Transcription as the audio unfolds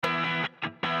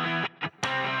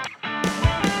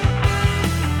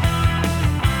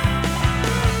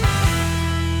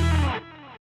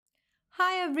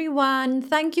everyone.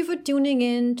 Thank you for tuning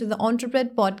in to the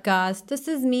Entrepret podcast. This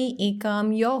is me,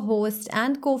 Ekam, your host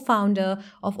and co founder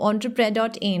of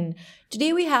Entrepret.in.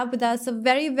 Today, we have with us a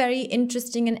very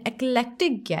interesting and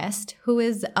eclectic guest who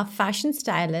is a fashion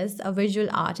stylist, a visual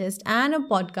artist, and a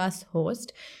podcast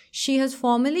host. She has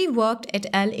formerly worked at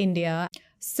Elle India.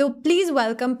 So, please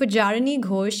welcome Pujarini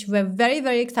Ghosh. We're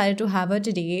very excited to have her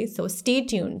today. So, stay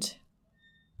tuned.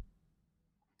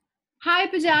 Hi,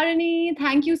 Pujarini.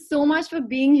 Thank you so much for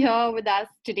being here with us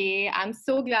today. I'm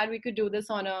so glad we could do this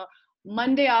on a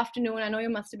Monday afternoon. I know you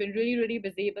must have been really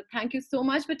busy, but thank you so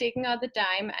much for taking out the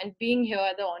time and being here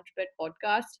at the Entrepreneur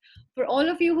podcast. For all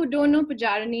of you who don't know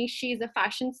Pujarini, she's a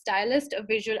fashion stylist, a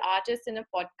visual artist, and a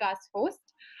podcast host.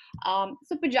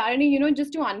 So Pujarini,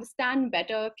 just to understand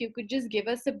better, if you could just give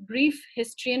us a brief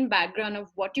history and background of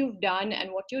what you've done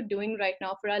and what you're doing right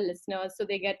now for our listeners so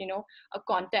they get, a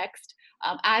context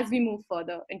as we move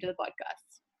further into the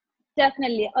podcast.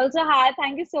 Definitely. Also, hi,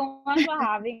 thank you so much for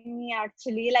having me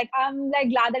actually. I'm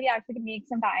glad that we actually could make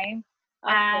some time.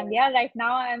 And yeah, right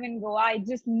now I'm in Goa. I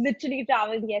just literally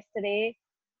traveled yesterday,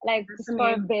 just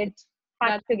for a bit,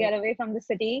 had to get away from the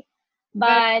city.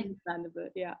 But understandable,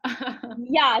 yeah.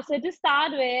 yeah, so to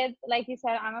start with, like you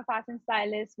said, I'm a fashion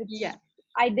stylist, which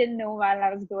I didn't know while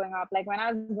I was growing up. Like when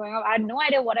I was growing up, I had no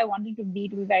idea what I wanted to be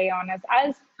very honest. I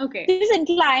was just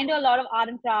inclined to a lot of art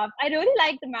and craft. I really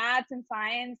liked maths and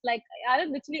science. Like I was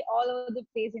literally all over the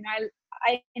place.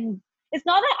 It's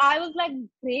not that I was like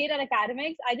great at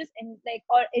academics. I just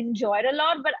enjoyed a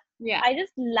lot, but I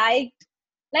just liked.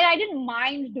 I didn't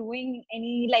mind doing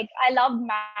any, I loved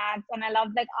maths and I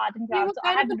loved art and craft. You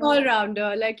were kind of an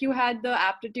all-rounder. Like you had the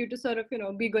aptitude to sort of,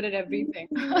 be good at everything.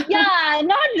 Yeah,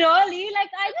 not really.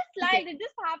 I just liked it.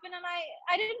 Just happened and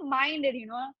I didn't mind it,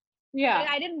 Yeah.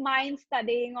 I didn't mind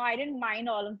studying or I didn't mind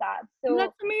all of that. So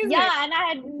that's amazing. Yeah, and I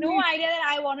had no idea that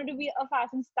I wanted to be a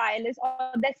fashion stylist or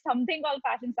there's something called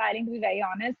fashion styling, to be very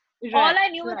honest. Right. All I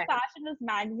knew with fashion was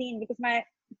magazine because my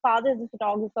father is a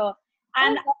photographer.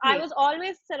 And I was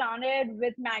always surrounded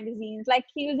with magazines. Like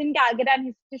he was in Calcutta and he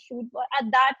used to shoot.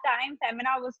 At that time,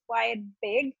 Femina was quite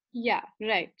big. Yeah,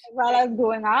 right. While I was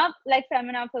growing up, like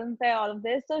Femina, Filmfare, all of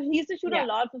this. So he used to shoot a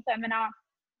lot for Femina.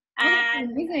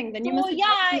 And amazing. Then you must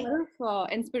have a lot of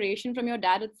inspiration from your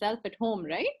dad itself at home,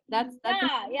 right? That's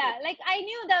yeah. Like I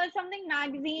knew there was something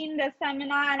magazine, there's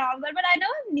seminar and all that, but I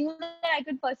never knew that I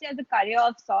could pursue as a career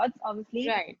of sorts, obviously.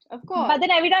 Right, of course. But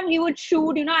then every time he would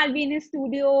shoot, I'll be in his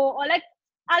studio or even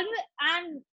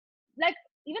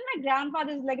my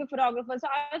grandfather is like a photographer, so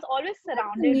I was always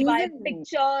surrounded by pictures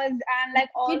and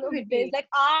all of this. Like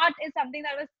art is something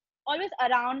that was always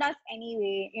around us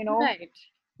anyway,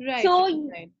 Right. So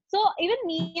even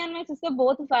me and my sister,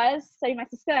 both of us, my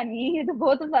sister and me, the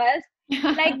both of us,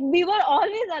 we were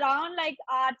always around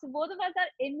art. So both of us are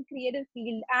in creative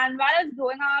field. And while I was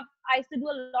growing up, I used to do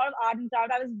a lot of art and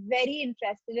craft. I was very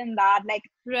interested in that.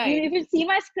 If you see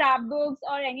my scrapbooks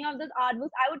or any of those art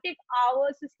books, I would take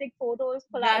hours to stick photos,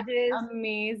 collages. That's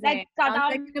amazing. Cut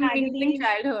out an amazing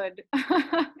childhood.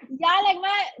 Yeah,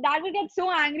 my dad would get so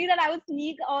angry that I would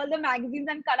sneak all the magazines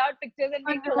and cut out pictures and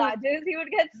make collages. He would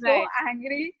get so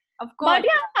angry. Of course. But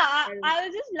yeah, I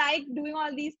was just doing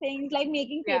all these things,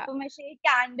 making paper mache,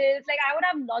 candles. I would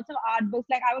have lots of art books.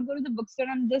 I would go to the bookstore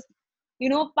and just,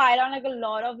 pile on a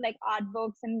lot of art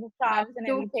books and crafts and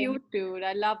everything. So cute, dude.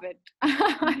 I love it.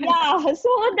 Yeah, so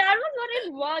that was what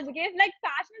it was. Okay,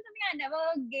 fashion is something I never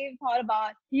gave thought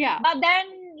about. Yeah. But then,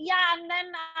 and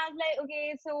then I was like,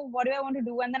 okay, so what do I want to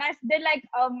do? And then I did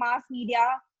a mass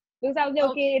media. Because I was like,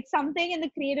 okay, it's something in the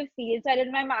creative field. So I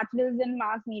did my bachelor's in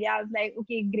mass media. I was like,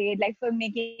 okay, great.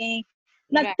 Filmmaking,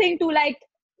 nothing to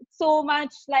so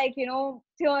much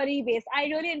theory based. I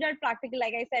really enjoyed practical.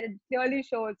 Like I said, it clearly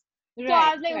shows. So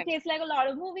I was like, okay, it's a lot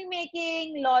of movie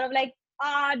making, a lot of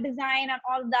art, design and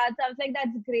all of that. So I was like,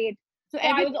 that's great. So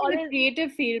everything in the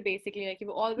creative field, basically, you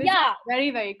were always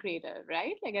very creative,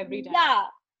 right? Every time. Yeah.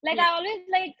 I always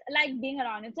like being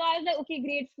around it. So I was like, okay,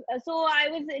 great. So I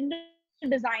was into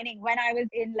designing when I was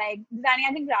in designing,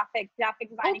 I think graphic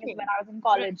designing is when I was in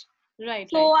college. Right.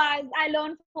 So I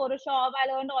learned Photoshop.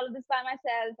 I learned all of this by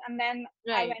myself, and then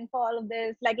I went for all of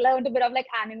this. Learned a bit of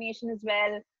animation as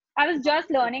well. I was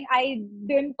just learning. I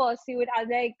didn't pursue it. I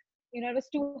was like, it was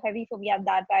too heavy for me at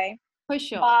that time. For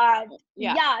sure. But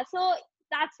yeah, so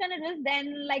that's when it was.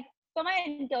 Then for my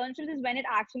internships is when it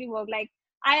actually worked.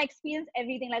 I experienced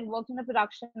everything, worked in a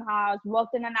production house,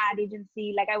 worked in an ad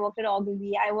agency, I worked at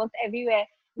Ogilvy, I worked everywhere.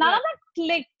 None of that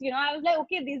clicked, I was like,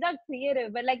 okay, these are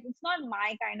creative, but it's not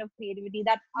my kind of creativity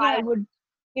that I would,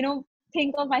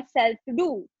 think of myself to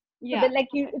do. So that like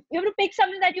you have to pick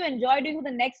something that you enjoy doing for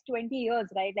the next 20 years,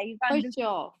 right? Like you can't just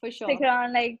for sure stick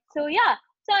around. Like, so yeah.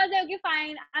 So I was like, okay,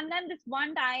 fine. And then this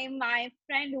one time, my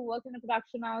friend who worked in a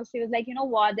production house, she was like, you know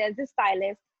what? There's this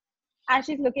stylist, and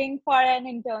she's looking for an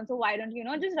intern. So why don't you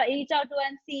know just reach out to her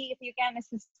and see if you can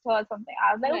assist her or something.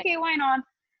 I was like, okay, why not?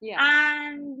 Yeah.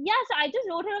 And yeah, so I just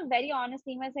wrote her a very honest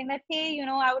email saying that, hey, you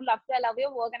know, I would love to, I love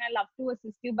your work and I love to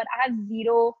assist you, but I have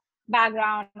zero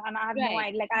background and I have no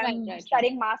idea. Like I'm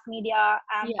studying mass media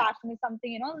and fashion is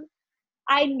something, you know,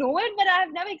 I know it, but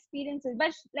I've never experienced it.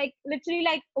 But like literally,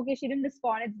 like, okay, she didn't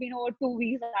respond. It's been over 2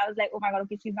 weeks. I was like, oh my god,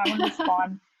 okay, she's not gonna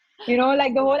respond. You know,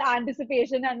 like the whole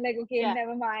anticipation and like, okay,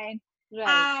 never mind.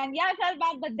 And yeah, I felt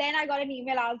bad, but then I got an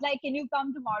email. I was like, can you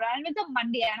come tomorrow? And it's a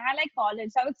Monday and I like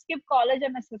college. So I would skip college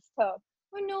and assist her.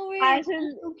 Oh, no way. And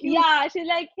she's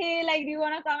like, hey, like, do you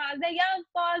want to come? I was like, yeah, of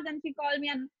course. And she called me.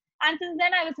 And since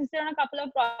then, I've assisted on a couple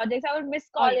of projects. I would miss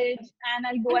college and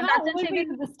I'll go. And how old were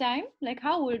you this time? Like,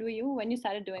 how old were you when you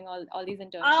started doing all these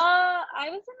internships? I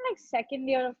was in like second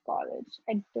year of college.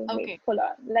 Wait, hold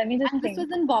on. Let me just think. This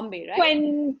was in Bombay,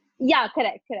 right? Yeah,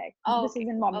 correct. Oh, this is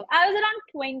in Bombay. I was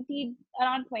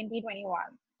around 2021.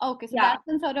 Okay, so that's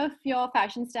when sort of your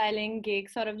fashion styling gig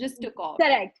sort of just took off.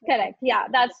 Correct. Yeah,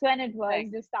 that's when it was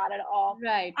just started off.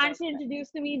 Right. And she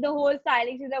introduced to me the whole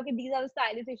styling. She's like, okay, these are the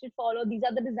stylists you should follow. These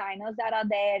are the designers that are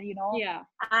there, you know. Yeah.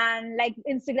 And like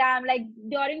Instagram, like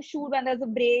during shoot when there's a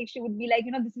break, she would be like,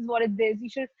 you know, this is what it is.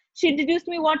 She introduced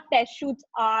me what test shoots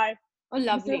are. Oh,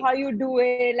 lovely. This is how you do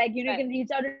it. Like, you know, you can reach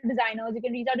out to designers. You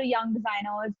can reach out to young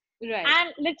designers. Right.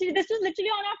 And literally, this was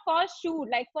literally on our first shoot.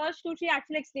 Like, she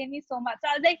actually explained me so much. So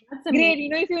I was like, great, you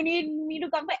know, if you need me to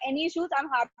come for any shoots, I'm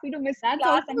happy to miss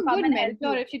class and come and help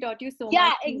you. If she taught you so much.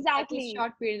 Yeah, exactly. In a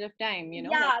short period of time, you know.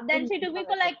 Yeah, then she took me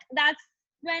for like, that's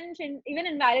when she even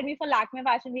invited me for Lakme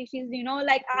Fashion Week. She's, you know,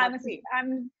 like, I'm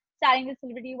starting this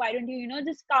celebrity. Why don't you, you know,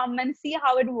 just come and see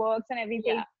how it works and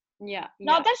everything. Yeah.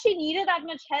 Not that she needed that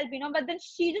much help, you know, but then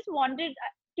she just wanted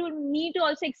me to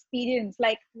also experience,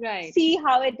 like, see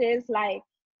how it is like.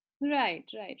 Right.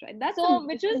 That's so,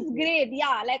 which was great.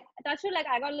 Yeah, like touch wood, like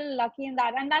I got a little lucky in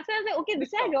that, and that's why I was like, okay, this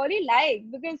I really like,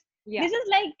 because this is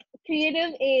like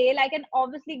creative like, and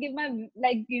obviously give my,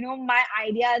 like, you know, my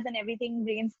ideas and everything,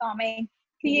 brainstorming,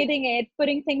 creating it,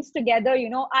 putting things together, you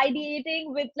know,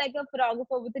 ideating with like a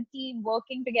photographer, with a team,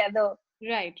 working together.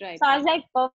 Right. So I was like,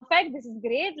 perfect, this is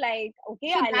great. Like,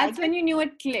 okay, so that's when you knew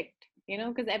it clicked. You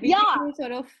know, because everything you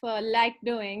sort of liked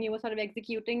doing, you were sort of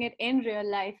executing it in real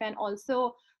life and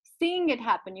also seeing it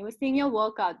happen. You were seeing your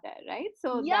work out there, right?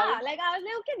 So like I was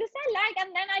like, okay, this I like.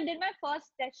 And then I did my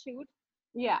first test shoot.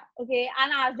 Yeah. Okay.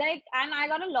 And I was like, and I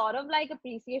got a lot of like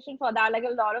appreciation for that. Like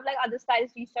a lot of like other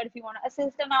stylists reached out if you want to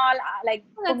assist and all, like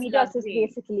for me to assist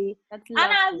basically. And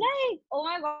I was like, oh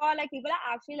my god, like people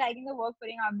are actually liking the work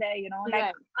putting out there, you know.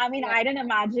 Like I mean, I didn't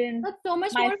imagine. That's so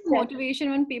much more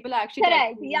motivation when people actually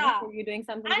you're doing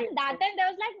something. And that time there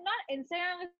was like not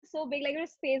Instagram was so big, like it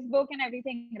was Facebook and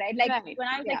everything, right? Like when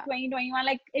I was like 2021,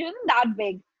 like it wasn't that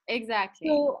big. Exactly.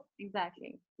 So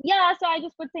yeah, so I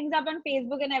just put things up on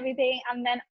Facebook and everything, and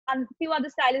then a few other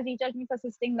stylists reached out to me for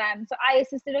assisting them. So I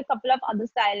assisted a couple of other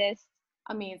stylists.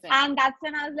 Amazing. And that's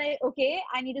when I was like, okay,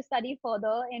 I need to study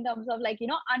further in terms of like, you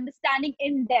know, understanding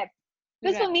in depth.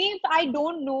 Because for me, if I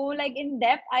don't know like in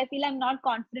depth, I feel I'm not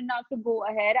confident enough to go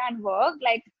ahead and work.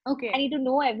 Like, I need to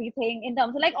know everything in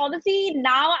terms of like, obviously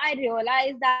now I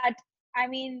realize that, I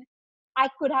mean, I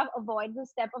could have avoided the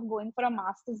step of going for a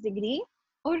master's degree.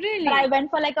 Oh, really? But I went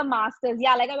for like a master's.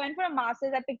 Yeah, like I went for a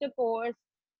master's. I picked a course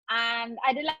and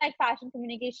I did like fashion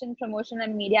communication, promotion,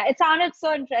 and media. It sounded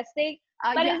so interesting,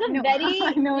 but it was a very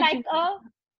like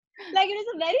it was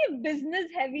a very business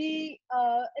heavy.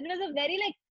 It was a very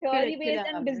like theory based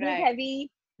and business heavy,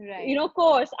 you know,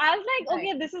 course. I was like,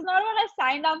 okay, this is not what I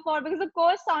signed up for, because the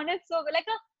course sounded so good. Like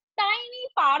a tiny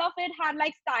part of it had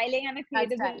like styling and a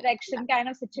creative direction kind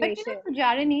of situation. But you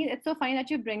know, Pujarini, it's so funny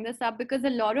that you bring this up, because a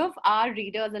lot of our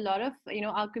readers, a lot of, you know,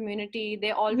 our community,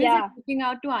 they always are looking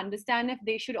out to understand if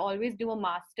they should always do a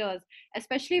master's,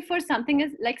 especially for something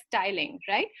as like styling,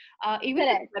 right? Even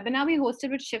the webinar we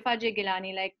hosted with Shifa J.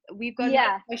 Gilani, like we've got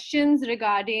questions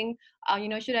regarding, you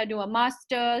know, should I do a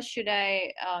master's? Should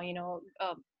I, you know,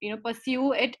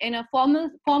 pursue it in a formal,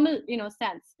 you know,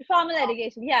 sense? Formal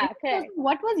education, correct.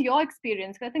 What was your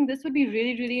experience? I think this would be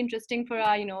really, really interesting for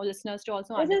our, you know, listeners to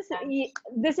also understand.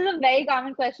 This is a very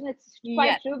common question. It's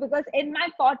quite true, because in my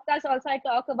podcast also I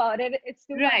talk about it. It's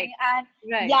too funny.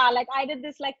 And like I did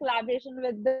this like collaboration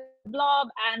with the Blob,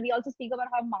 and we also speak about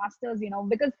how masters, you know,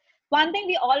 because one thing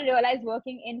we all realize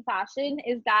working in fashion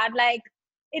is that like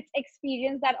it's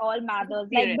experience that all matters.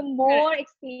 Like the more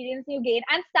experience you gain,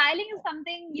 and styling is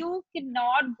something you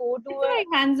cannot go to it's a very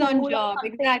hands-on job.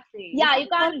 Exactly. Yeah, you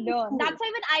can't learn. That's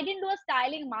why when I didn't do a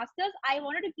styling master's, I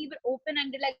wanted to keep it open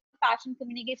and did like fashion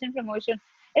communication promotion.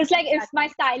 It's like if my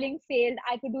styling failed,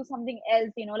 I could do something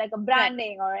else, you know, like a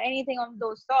branding or anything of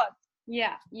those sorts.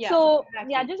 Yeah. So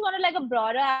I just wanted like a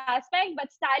broader aspect,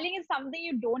 but styling is something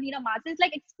you don't need a master. It's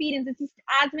like experience. It's just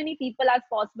as many people as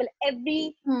possible.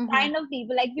 Every kind of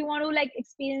people. Like if you want to like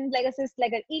experience, like assist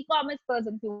like an e-commerce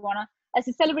person, if you wanna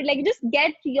assist celebrate, like just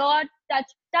get your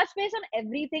touch base on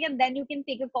everything, and then you can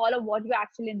take a call of what you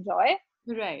actually enjoy.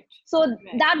 Right. So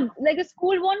that like a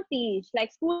school won't teach.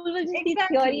 Like school will just teach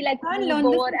theory, like you learn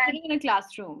this in a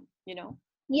classroom, you know.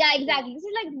 Yeah, exactly. This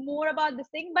is like more about this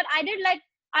thing, but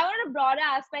I wanted a broader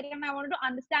aspect, and I wanted to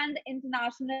understand the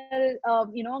international,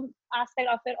 you know, aspect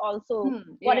of it also.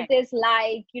 What it is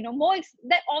like, you know,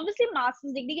 that obviously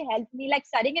master's degree helped me. Like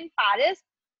studying in Paris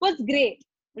was great.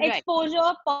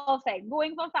 Exposure, perfect.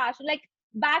 Going for fashion, like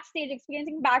backstage,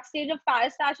 experiencing backstage of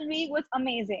Paris Fashion Week was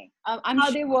amazing.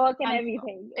 How they work and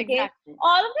everything. Okay,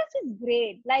 all of this is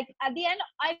great. Like at the end,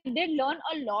 I did learn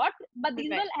a lot, but these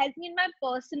will help me in my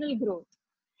personal growth.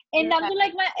 In terms of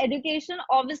like my education,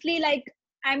 obviously, like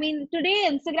I mean, today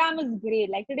Instagram is great.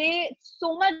 Like today,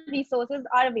 so much resources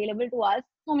are available to us.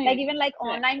 Like even like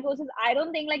online courses. I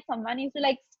don't think like someone needs to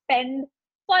like spend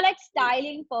for like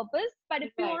styling purpose. But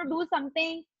if you want to do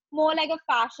something more like a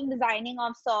fashion designing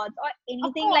of sorts or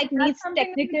anything like needs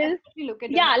technical,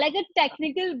 like a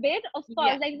technical bit, of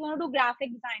course. Like if you want to do graphic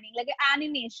designing, like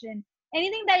animation,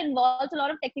 anything that involves a lot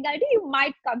of technicality, you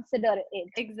might consider it.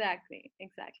 Exactly.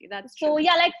 That's true. So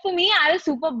yeah, like for me, I was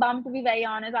super bummed, to be very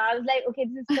honest. I was like, okay,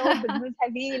 this is so business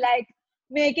heavy, like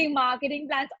making marketing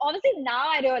plans. Obviously now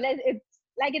I realize it's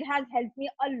like it has helped me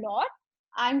a lot.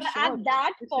 But at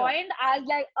that point, I was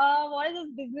like, what is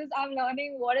this business I'm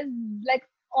learning? What is like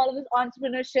all of this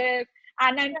entrepreneurship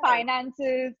and then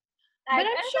finances? But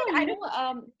I'm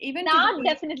sure even now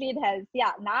definitely it helps.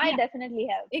 Yeah, now it definitely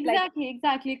helps.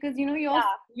 Exactly. Because you know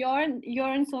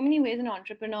you're in so many ways an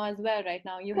entrepreneur as well right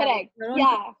now. You have your own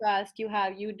podcast.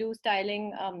 You do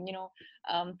styling.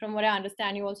 From what I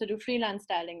understand, you also do freelance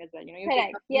styling as well. You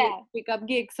know, you pick up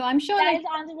gigs. So I'm sure that is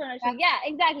entrepreneurship. Yeah,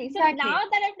 exactly. So now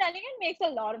that I'm telling it, makes a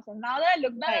lot of sense. Now that I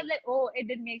look back, I was like, oh, it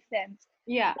did make sense.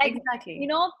 Yeah, like, you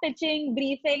know, pitching,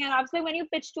 briefing, and obviously when you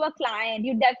pitch to a client,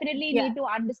 you definitely need to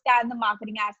understand the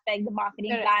marketing aspect, the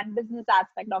marketing plan, business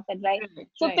aspect of it, right?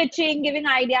 So pitching, giving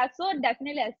ideas, so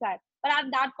definitely as that. But at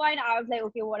that point, I was like,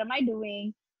 okay, what am I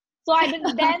doing? So I did.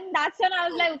 Then that's when I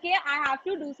was like, okay, I have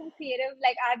to do some creative.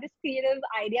 Like I have this creative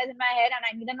ideas in my head, and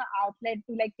I need an outlet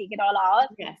to like take it all out.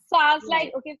 So I was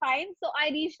like, okay, fine. So I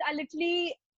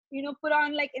literally, you know, put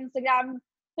on like Instagram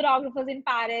photographers in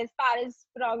Paris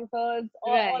photographers,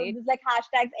 or all of this like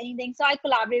hashtags, anything. So I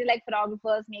collaborated like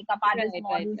photographers, makeup artists,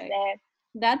 models there.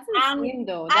 That's insane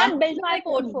though. And built my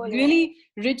portfolio. Really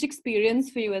rich experience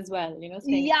for you as well, you know.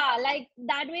 Yeah, like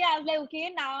that way I was like,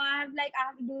 okay, now I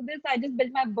have to do this. I just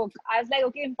built my book. I was like,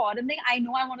 okay, important thing, I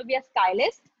know I want to be a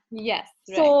stylist. Yes.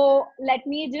 So let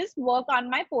me just work on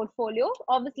my portfolio,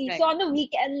 obviously. So on the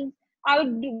weekends, I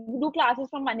would do classes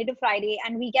from Monday to Friday,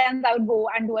 and weekends I would go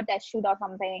and do a test shoot or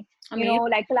something. You know,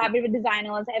 like collaborate with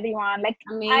designers, everyone. Like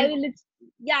I will,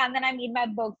 and then I made my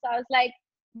book. So I was like,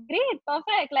 great,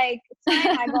 perfect. Like it's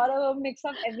fine. I got a mix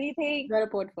of everything. Got a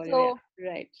portfolio. So,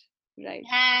 right.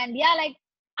 And yeah, like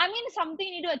I mean, something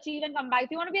you need to achieve and come back. If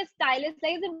you want to be a stylist,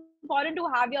 like it's important to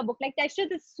have your book. Like test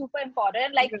shoot is super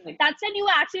important. Like that's when you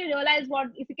actually realize what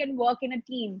if you can work in a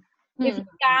team. If you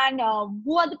can,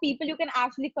 who are the people you can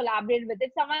actually collaborate with?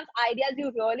 If someone's ideas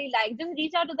you really like, just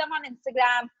reach out to them on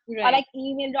Instagram or like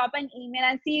drop an email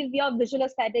and see if your visual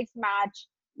aesthetics match.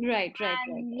 Right.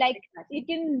 Like you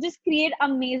can just create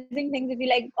amazing things if you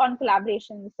like on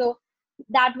collaboration. So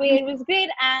that way it was great.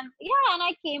 And and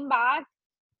I came back,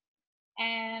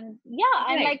 and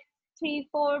and like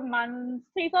 3-4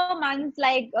 months,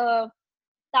 like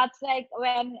that's like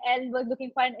when Elle was looking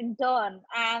for an intern,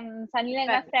 and suddenly like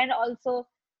my friend also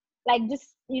like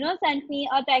just, you know, sent me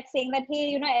a text saying that,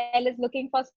 hey, you know, Elle is looking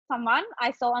for someone.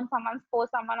 I saw on someone's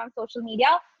post, someone on social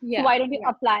media. So why don't you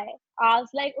apply? I was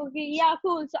like, okay, yeah,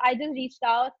 cool. So I just reached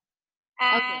out,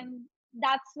 and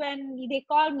that's when they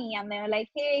called me, and they were like,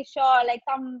 hey, sure, like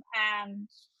come.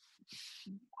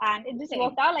 And it just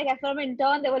worked out. Like as an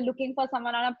intern, they were looking for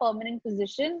someone on a permanent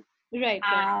position. There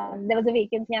was a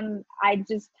vacancy, and I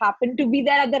just happened to be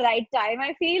there at the right time,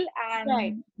 I feel.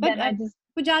 And but then I just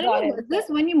Pujarini, was this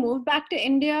when you moved back to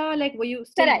India? Like, were you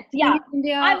still in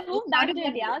India? I moved back to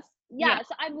India.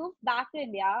 So I moved back to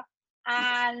India,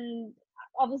 and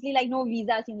obviously like no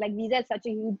visa seems like visa is such a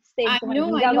huge thing. I So when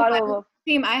know. visa got over.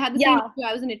 Same. I had the same issue.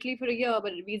 I was in Italy for a year,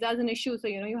 but visa is an issue. So,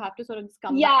 you have to sort of just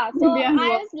come back. Yeah. So I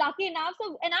was lucky enough.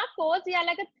 So in our course, we had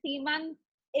like a 3-month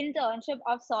internship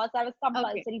of sorts that was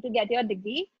compulsory to get your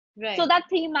degree. Right. So that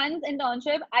 3 months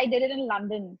internship, I did it in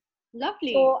London.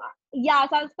 Lovely. So yeah,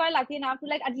 so I was quite lucky enough to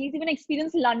like at least even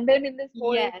experience London in this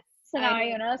whole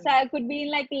scenario, So I could be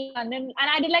in like London, and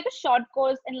I did like a short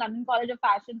course in London College of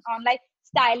Fashion on like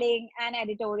styling and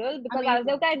editorial, because I was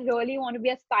like, okay, I really want to be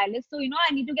a stylist. So,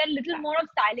 I need to get a little more of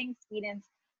styling experience.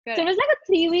 Correct. So it was like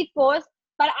a 3-week course,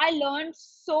 but I learned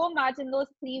so much in those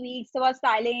 3 weeks about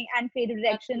styling and creative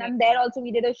direction. And there also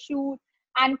we did a shoot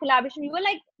and collaboration. We were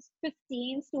like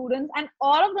 15 students, and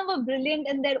all of them were brilliant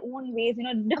in their own ways.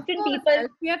 Different people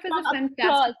from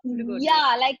across.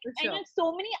 Yeah, like and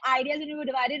so many ideas, and we were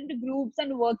divided into groups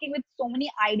and working with so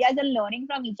many ideas and learning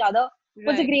from each other.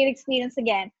 Was a great experience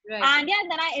again. And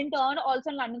then I interned also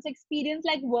in London, so experienced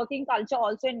like working culture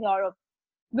also in Europe,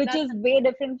 which is way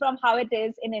different from how it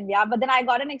is in India. But then I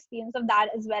got an experience of that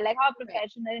as well, like how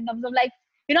professional in terms of like,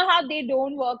 how they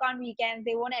don't work on weekends,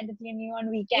 they won't entertain you on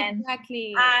weekends.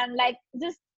 Exactly. And like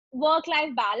just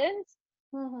work-life balance.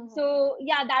 So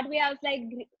yeah, that way I was like,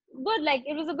 good, like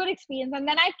it was a good experience. And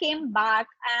then I came back,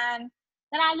 and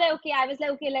then I was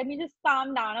like, okay, let me just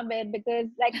calm down a bit, because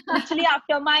like literally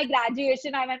after my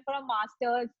graduation, I went for a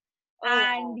master's. So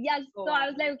I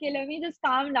was like, okay, let me just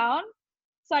calm down.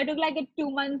 So I took like a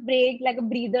 2-month break, like a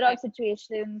breather of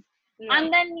situations.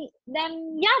 And then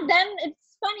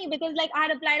it's funny because like I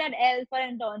had applied at Elle for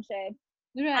an internship.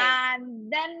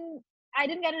 And then I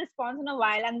didn't get a response in a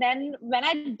while. And then when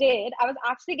I did, I was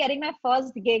actually getting my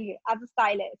first gig as a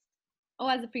stylist. Oh,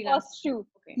 as a freelance. First shoot.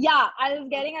 Okay. Yeah, I was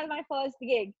getting as my first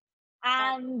gig.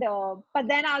 And but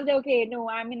then I was like, okay, no,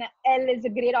 I mean, Elle is a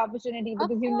great opportunity,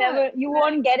 because you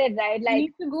won't get it, right? Like you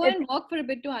need to go and work for a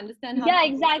bit to understand how. Yeah,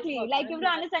 exactly. Like you have to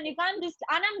understand. You can't just.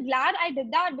 And I'm glad I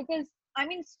did that, because I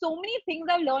mean, so many things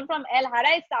I've learned from Elle. Had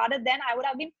I started then, I would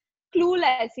have been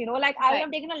clueless. Like I would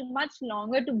have taken a much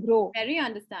longer to grow. Very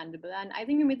understandable, and I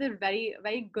think you made a very,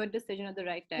 very good decision at the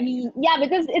right time. Yeah,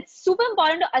 because it's super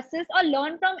important to assist or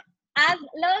learn from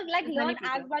learn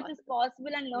as much as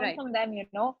possible and learn from them,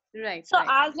 Right. So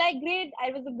I was like, great,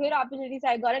 it was a good opportunity. So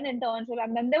I got an internship,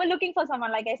 and then they were looking for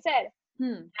someone, like I said.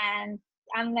 And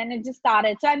then it just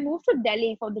started. So I moved to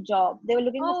Delhi for the job. They were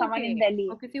looking for someone in Delhi.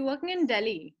 Okay, so you're working in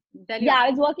Delhi. Yeah, I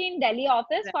was working in Delhi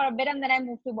office for a bit, and then I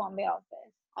moved to Bombay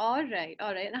office. All right.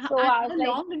 And how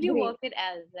long did you work at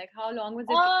Elle? Like, how long was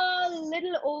it? A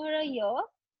little over a year.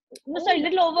 No, sorry,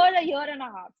 little over a year and a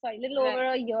half.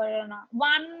 Over a year and a half.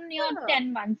 1 year,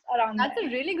 10 months around That's a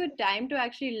really good time to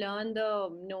actually learn the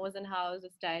nose and hows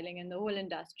of styling and the whole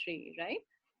industry, right?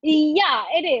 Yeah,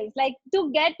 it is. Like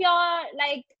to get your,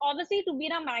 like, obviously to be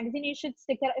in a magazine, you should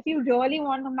stick around. If you really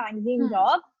want a magazine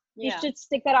job, you should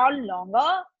stick around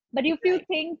longer. But if you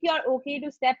think you're okay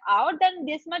to step out, then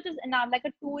this much is enough. Like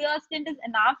a 2-year stint is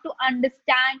enough to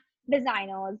understand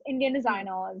designers, Indian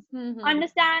designers,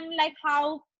 understand like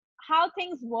how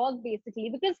things work basically,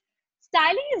 because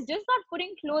styling is just not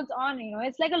putting clothes on,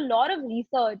 it's like a lot of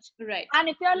research. Right. And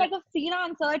if you're like a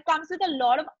freelancer, it comes with a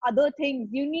lot of other things.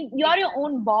 You're your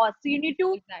own boss, so you need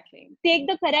to take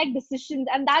the correct decisions,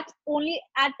 and that's only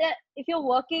if you're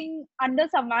working under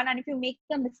someone, and if you make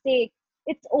a mistake,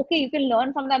 it's okay, you can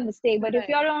learn from that mistake. But if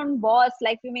you're your own boss,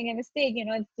 like you make a mistake,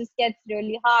 it just gets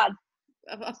really hard.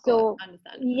 Of course,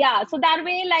 yeah, so that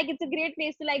way, like, it's a great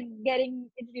place to like getting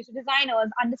introduced to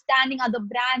designers, understanding other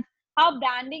brands, how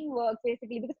branding works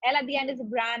basically, because Elle at the end is a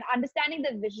brand, understanding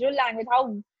the visual language,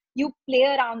 how you play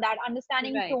around that,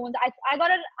 understanding tones. I got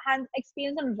a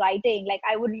experience on writing, like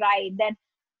I would write, then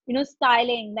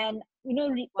styling, then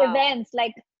events,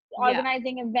 like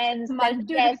organizing events, then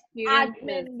guests,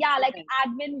 admin, like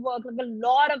admin work, like a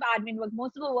lot of admin work.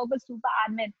 Most of the work was super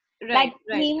admin.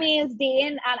 Emails day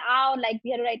in and out, like we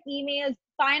had to write emails,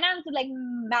 finance, like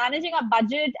managing a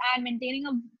budget and maintaining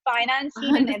a finance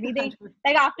team and everything.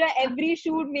 Like after every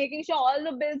shoot, making sure all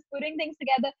the bills, putting things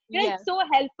together. It's so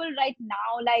helpful right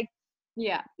now. Like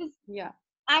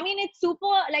I mean, it's super,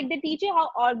 like they teach you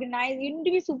how organized. You need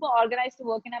to be super organized to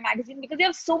work in a magazine, because you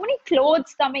have so many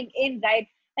clothes coming in, right?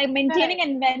 Like maintaining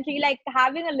inventory, like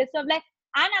having a list of like,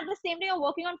 and at the same time you're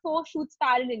working on 4 shoots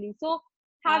parallelly. So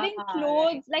having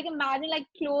clothes, like imagine like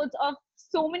clothes of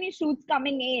so many shoots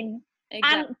coming in,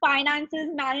 and finances,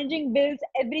 managing bills,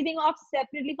 everything off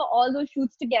separately for all those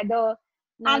shoots together.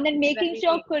 And then making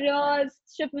sure couriers,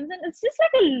 shipments, and it's just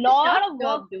like a lot of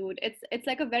work, dude. It's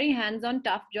like a very hands-on,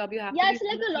 tough job. You have to it's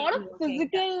like a lot of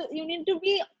physical. You need to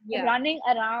be running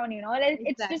around. Like,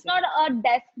 it's just not a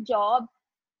desk job.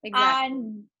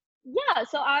 And yeah,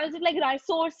 so I was just like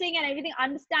sourcing and everything,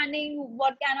 understanding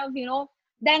what kind of,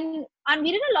 then, and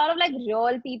we did a lot of like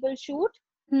real people shoot.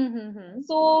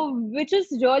 So, which is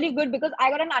really good because I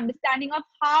got an understanding of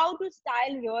how to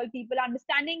style real people,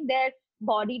 understanding their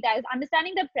body types,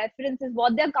 understanding their preferences,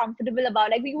 what they're comfortable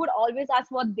about. Like we would always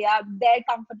ask what their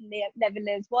comfort level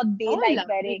is, what they like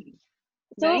wearing.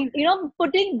 So,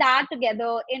 putting that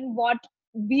together in what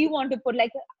we want to put,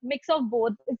 like a mix of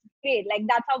both, is great. Like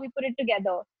that's how we put it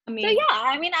together. Amazing. So yeah,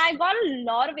 I mean, I got a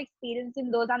lot of experience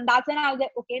in those, and that's when I was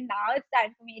like, okay, now it's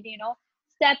time for me to,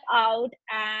 step out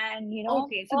and,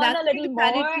 okay, so earn that's a little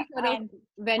more sort of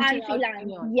and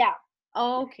freelance. Yeah.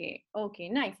 Okay,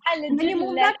 nice. I And then you legit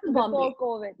moved back left to before Bombay.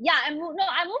 COVID. Yeah, I moved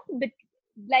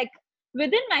like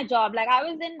within my job. Like I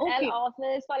was in Elle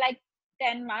office for like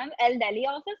 10 months, Elle Delhi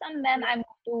office, and then I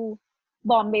moved to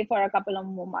Bombay for a couple of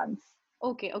more months.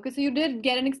 Okay, so you did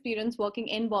get an experience working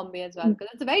in Bombay as well, because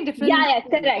it's a very different. Yeah,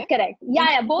 correct.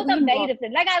 Yeah, both are very work.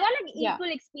 different. Like I got like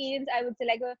equal experience, I would say,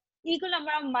 like a equal number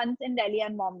of months in Delhi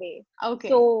and Bombay. Okay.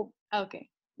 So okay.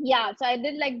 Yeah, so I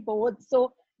did like both.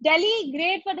 So Delhi,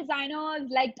 great for designers.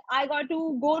 Like I got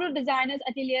to go to designers'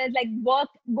 ateliers, like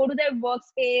go to their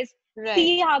workspace,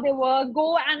 see how they work,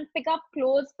 go and pick up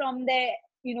clothes from their,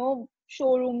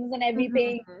 showrooms and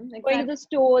everything, going to the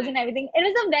stores and everything. It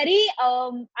is a very,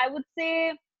 I would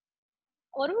say,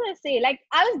 what would I say? Like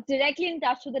I was directly in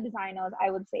touch with the designers,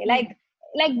 I would say. Like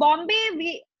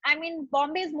Bombay,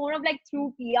 Bombay is more of like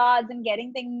through PRs and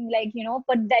getting things like,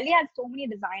 but Delhi has so many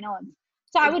designers.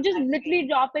 So I would just literally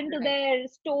drop into their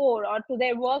store or to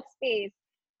their workspace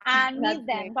and meet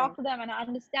them, talk to them and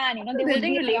understand, they would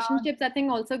building be relationships, around. I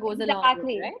think, also goes a long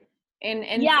way, right?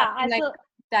 In yeah, like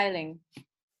styling.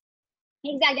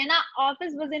 Exactly. And our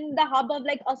office was in the hub of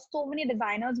like so many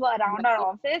designers were around our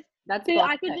office. So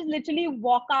I could just literally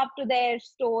walk up to their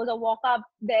stores or walk up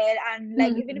there and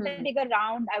like even if I take a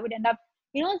round, I would end up,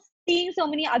 seeing so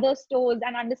many other stores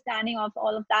and understanding of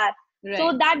all of that. Right.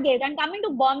 So that gave, and coming to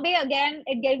Bombay again,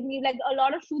 it gave me like a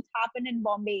lot of shoots happened in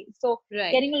Bombay. So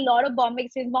getting a lot of Bombay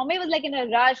experience. Bombay was like in a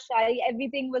rush.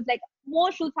 Everything was like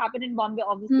more shoots happened in Bombay,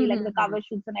 obviously, like the cover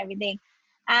shoots and everything.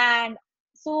 And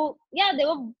so yeah, they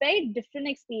were very different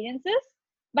experiences,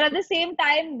 but at the same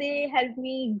time they helped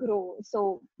me grow,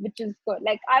 so which is good.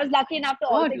 Like I was lucky enough to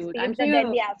also experience the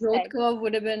Delhi aspect. Growth curve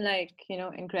would have been like,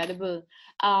 incredible.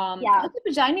 Also,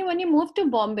 Pujarini, when you moved to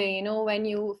Bombay, when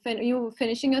you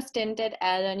finishing your stint at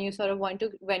Elle and you sort of want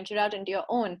to venture out into your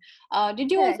own,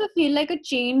 did you also feel like a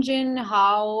change in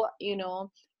how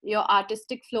your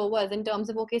artistic flow was, in terms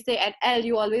of, okay, say at Elle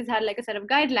you always had like a set of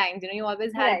guidelines, you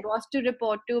always had boss to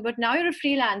report to, but now you're a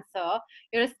freelancer,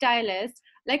 you're a stylist.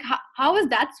 Like how was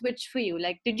that switch for you?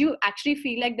 Like did you actually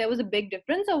feel like there was a big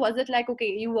difference, or was it like, okay,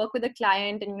 you work with a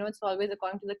client and it's always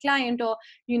according to the client, or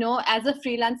as a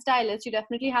freelance stylist you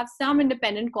definitely have some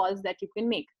independent calls that you can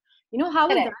make? How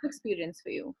was that experience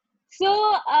for you?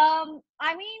 So,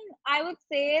 I would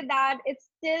say that it's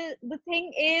still, the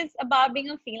thing is about being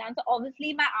a freelancer.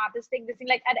 Obviously, my artistic, this thing,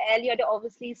 like at Elle, you have to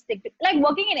obviously stick to, like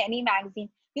working in any magazine,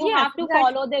 you have to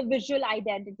follow their visual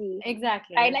identity.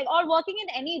 Exactly. Right? Like, or working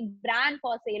in any brand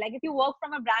per se. Like, if you work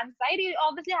from a brand side, you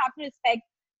obviously have to respect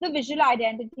the visual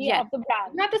identity of the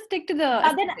brand. You have to stick to the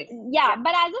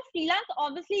but as a freelance,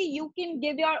 obviously you can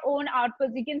give your own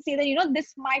outputs. You can say that,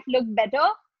 this might look better,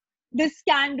 this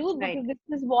can do, because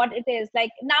this is what it is. Like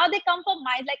now they come for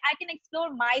my, like I can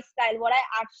explore my style, what I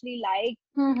actually like,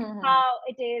 how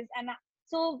it is. And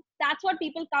so that's what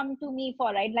people come to me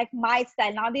for, right? Like my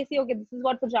style. Now they say, okay, this is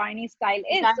what Pujarini's style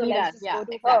is. So let's just go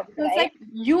to her. So it's like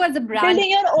you as a brand. Building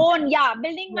your own,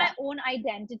 building my own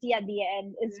identity at the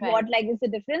end is what like is the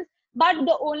difference. But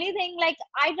the only thing, like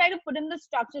I try to put in the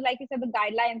structure, like you said, the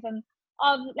guidelines, and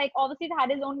like obviously it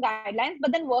had its own guidelines,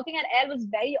 but then working at Elle was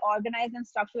very organized and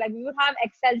structured. Like we would have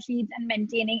Excel sheets and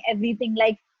maintaining everything,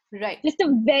 like just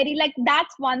a very, like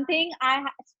that's one thing I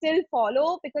still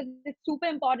follow, because it's super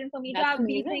important for me to have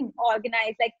these things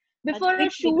organized. Like before a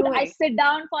shoot, I sit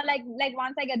down for like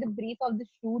once I get the brief of the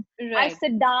shoot, I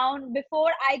sit down before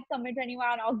I commit to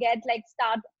anyone or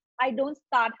I don't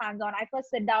start hands-on. I first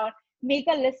sit down, make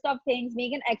a list of things,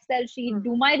 make an Excel sheet,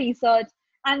 do my research.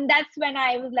 And that's when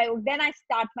I was like, then I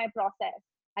start my process.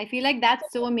 I feel like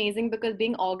that's so amazing, because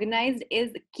being organized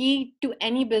is key to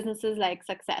any business's like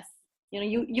success.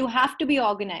 You have to be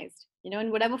organized,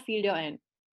 in whatever field you're in,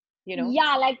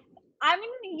 Yeah, like,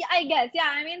 I guess,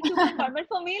 super important. But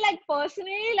for me, like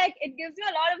personally, like it gives me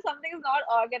a lot of something is not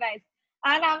organized.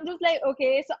 And I'm just like,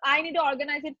 okay, so I need to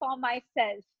organize it for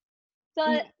myself. So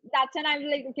that's when I'm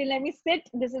like, okay, let me sit.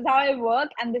 This is how I work,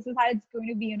 and this is how it's going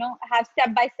to be, have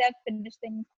step by step, finish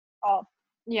things off.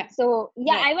 Yeah. So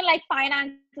I even like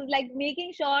finances, like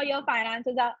making sure your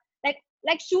finances are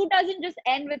like shoot doesn't just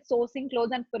end with sourcing clothes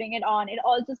and putting it on. It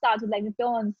also starts with like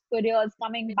returns, couriers,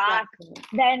 coming back,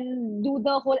 then do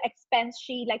the whole expense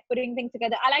sheet, like putting things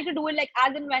together. I like to do it like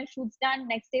as and when shoot's done,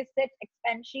 next day sit,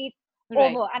 expense sheet,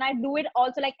 over. And I do it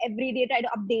also like every day, try to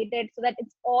update it so that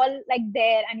it's all like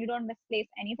there and you don't misplace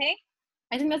anything.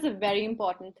 I think that's a very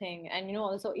important thing. And,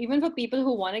 also even for people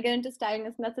who want to get into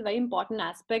styling, that's a very important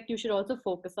aspect you should also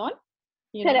focus on.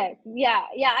 Correct. Yeah.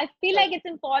 I feel like it's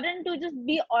important to just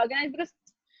be organized, because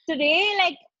today,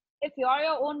 like, if you're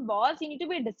your own boss, you need to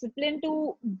be disciplined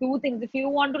to do things. If you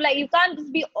want to, like, you can't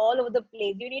just be all over the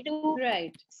place. You need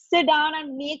to sit down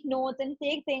and make notes and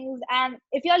take things. And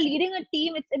if you're leading a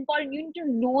team, it's important. You need to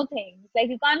know things. Like,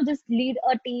 you can't just lead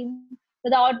a team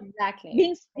without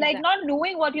being like not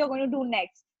knowing what you're going to do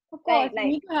next. Of course, you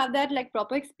need to have that like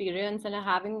proper experience and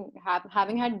having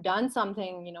had done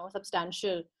something,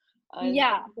 substantial. You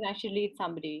can actually lead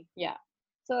somebody. Yeah.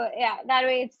 So that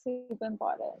way it's super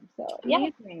important. So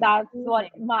that's what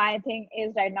my thing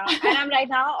is right now. And I'm right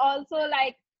now also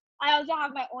like, I also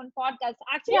have my own podcast.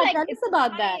 Actually, like, tell us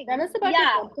about that. Tell us about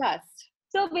your podcast.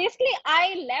 So basically,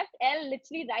 I left Elle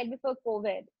literally right before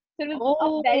COVID. So it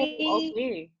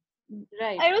was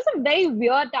Right. It was a very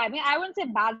weird timing. I wouldn't say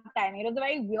bad timing. It was a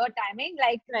very weird timing.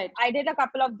 Like, I did a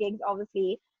couple of gigs,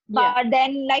 obviously. But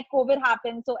then, like, COVID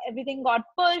happened, so everything got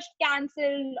pushed,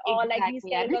 cancelled, or like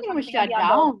rescheduled. Everything was shut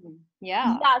down.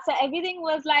 Yeah. So everything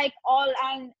was like all,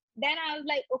 and then I was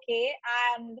like, okay,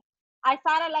 and I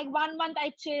started like 1 month.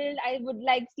 I chilled. I would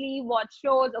like sleep, watch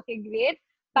shows. Okay, great.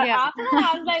 But after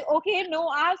that, I was like, okay, no,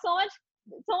 I have so much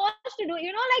to do.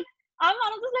 Like, I'm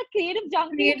one of those like creative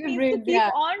junkies to keep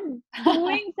on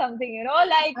doing something.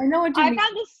 Like, I know what you mean.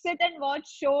 Can't just sit and watch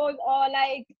shows or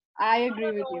like. I agree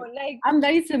with you. Like, I'm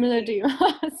very similar to you.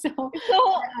 so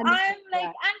I'm like,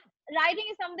 and writing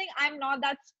is something I'm not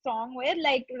that strong with,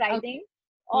 like writing,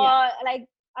 or like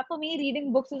for me,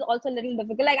 reading books is also a little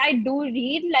difficult. Like, I do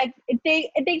read, like it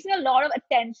takes me a lot of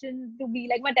attention to be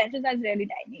like, my attention is really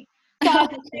tiny. So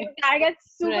I get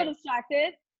super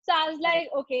distracted. So I was like,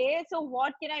 okay, so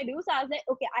what can I do? So I was like,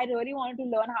 okay, I really wanted to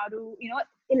learn how to,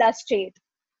 illustrate.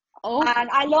 And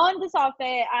I learned the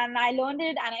software and I learned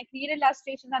it and I created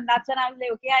illustrations, and that's when I was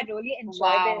like, okay, I really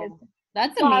enjoy this.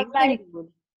 That's amazing. I was like,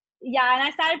 and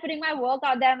I started putting my work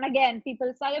out there, and again,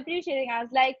 people started appreciating. I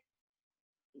was like,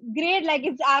 great. Like,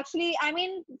 it's actually, I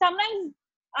mean, sometimes,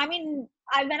 when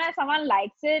someone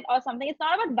likes it or something, it's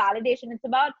not about validation. It's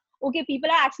about, okay, people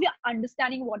are actually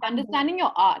understanding what understanding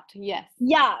your art. Yes.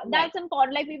 Yeah, that's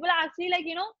important. Like, people are actually like,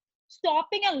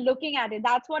 stopping and looking at it.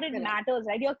 That's what it matters,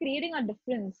 right? You're creating a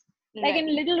difference. Like, in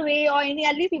a little way, or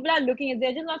at least people are looking at it.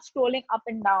 They're just not scrolling up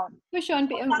and down. For sure.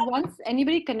 And once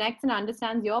anybody connects and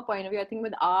understands your point of view, I think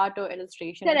with art or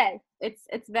illustration, it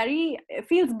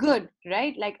feels good,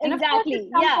 right? Like, and exactly.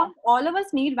 Of course, point, all of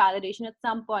us need validation at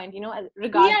some point,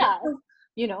 regardless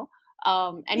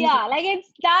of, like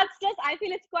that's just, I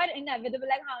feel it's quite inevitable.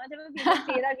 Like, how much of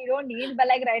people say that we don't need, but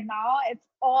like right now, it's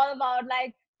all about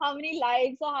like how many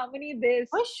likes or how many this.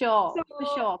 For sure. So, for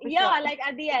sure. Like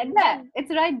at the end.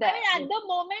 It's right there. I mean, at the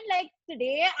moment, like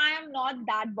today, I am not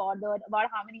that bothered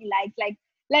about how many likes. Like,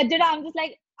 legit, I'm just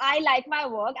like, I like my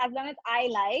work as long as I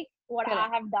like what I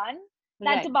have done.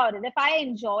 That's about it. If I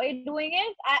enjoy doing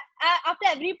it, I after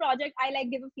every project, I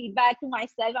like give a feedback to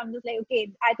myself. I'm just like,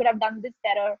 okay, I could have done this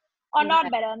better or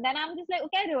not better. And then I'm just like,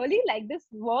 okay, I really like this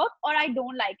work, or I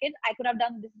don't like it. I could have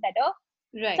done this better.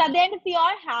 Right. So then if you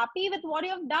are happy with what you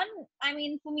have done, I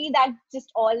mean, for me, that's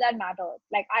just all that matters.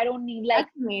 Like, I don't need like.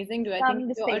 That's amazing. I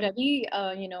think you already,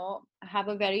 have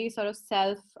a very sort of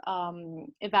self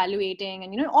evaluating,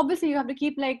 and obviously you have to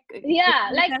keep like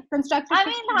constructive. I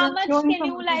mean, how much can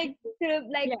you like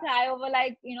cry over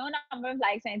like number of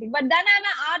likes or anything? But then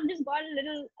my art just got a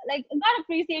little like got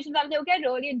appreciation. So I was like, okay, I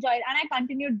really enjoyed it, and I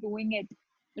continued doing it.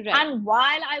 Right. And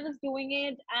while I was doing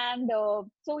it, and then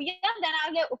I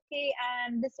was like, okay,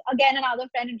 and this again, another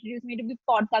friend introduced me to the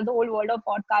podcast, the whole world of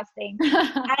podcasting,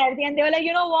 and everything. And they were like,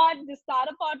 you know what, just start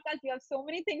a podcast. You have so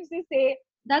many things to say.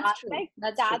 That's true. Like,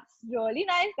 that's really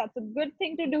nice. That's a good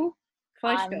thing to do.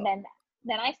 For and sure.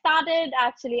 Then I started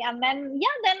actually, and then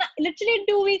literally in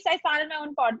 2 weeks I started my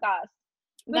own podcast.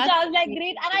 Which I was like,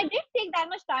 great. And I didn't take that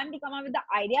much time to come up with the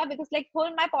idea, because like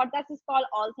my podcast is called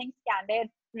All Things Candid.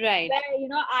 Right. Where,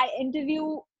 I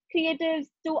interview creatives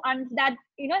that,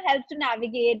 help to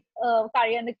navigate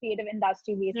career in the creative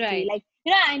industry, basically. Right. Like,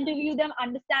 I interview them,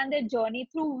 understand their journey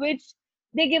through which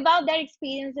they give out their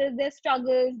experiences, their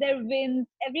struggles, their wins,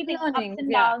 everything, ups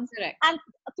and downs. Correct. And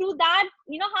through that,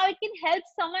 how it can help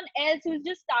someone else who's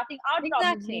just starting out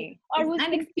probably. Or who's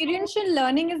and experiential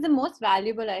learning is the most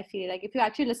valuable, I feel. Like if you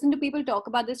actually listen to people talk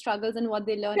about their struggles and what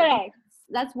they learn, correct.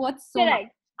 That's what's so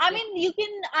correct. I mean, you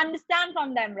can understand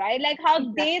from them, right? Like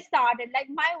how they started. Like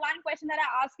my one question that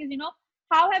I ask is,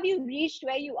 how have you reached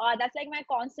where you are? That's like my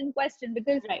constant question,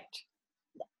 because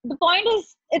the point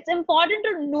is, it's important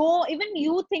to know, even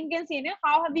you think and say,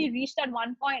 how have you reached at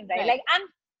one point, right? Like, and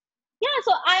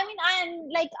so I mean,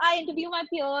 I interview my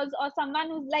peers or someone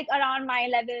who's like around my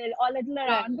level or little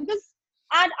around, because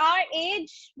at our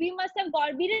age, we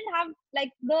didn't have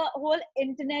like the whole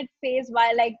internet phase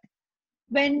while like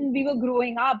when we were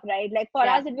growing up, right? Like for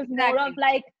us, it was more of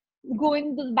like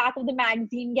going to the back of the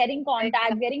magazine, getting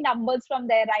contacts, getting numbers from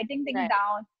there, writing things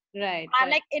down. And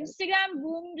like Instagram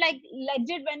boomed like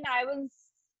legit when I was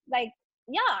like,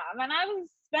 when I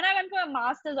went for a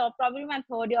master's or probably my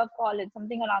third year of college,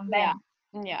 something around then.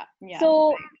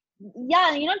 So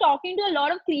talking to a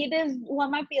lot of creatives who are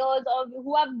my peers or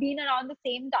who have been around the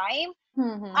same time,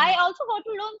 I also got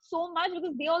to learn so much,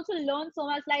 because they also learn so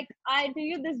much. Like I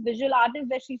interviewed this visual artist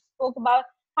where she spoke about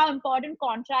how important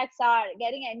contracts are,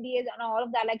 getting NDAs and all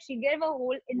of that. Like she gave a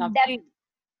whole in-depth,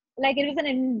 like it was an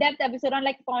in-depth episode on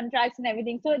like contracts and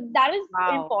everything. So that is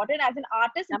important as an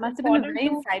artist. That must have been a very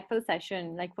insightful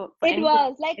session, like for it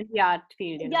was like in the art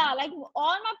field. Like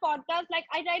on my podcast, like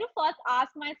I try to first ask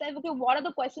myself, okay, what are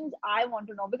the questions I want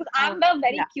to know? Because I'm a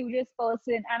very curious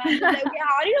person, and I'm just like, okay,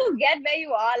 how do you get where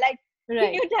you are? Like,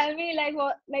 can you tell me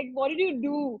what did you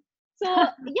do? So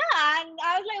and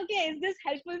I was like, okay, is this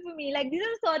helpful for me? Like these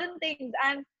are certain things,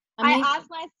 and I asked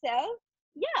myself.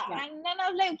 And then I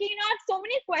was like, okay, I have so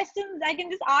many questions. I can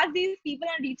just ask these people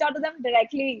and reach out to them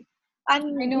directly. And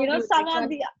some of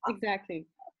the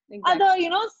other,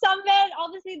 somewhere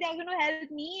obviously they're going to help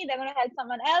me. They're going to help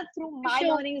someone else through my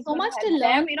learning. So much to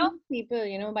learn, from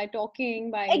people, by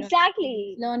talking, by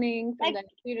learning from their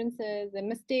experiences, their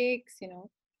mistakes, So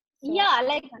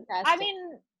like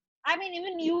fantastic. I mean,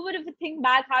 even you would, if you think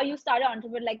back how you started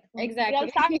entrepreneur, like you all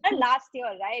started last year,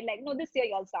 right? Like this year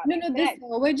you all started. No, this year.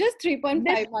 We're just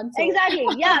 3.5 months old. Exactly.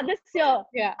 This year.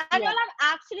 And you all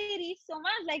have actually reached so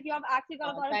much. Like you have actually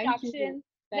got a lot of traction.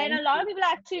 Then a lot of people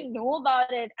actually know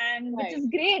about it, and which is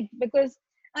great, because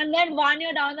and then 1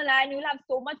 year down the line you'll have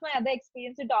so much more other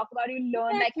experience to talk about. You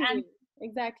learn and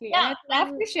and I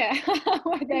have to share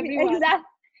with everyone. Exactly.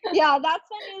 That's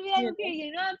when you'll be like,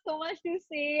 okay, I have so much to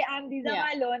say, and these are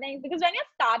my learnings. Because when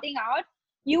you're starting out,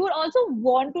 you would also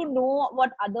want to know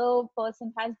what other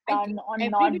person has done or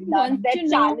not done, their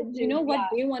challenges. What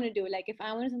they want to do. Like if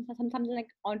I want to something like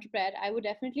entrepreneur, I would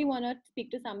definitely want to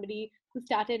speak to somebody who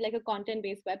started like a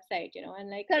content-based website, and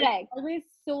like correct. It's always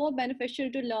so beneficial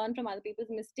to learn from other people's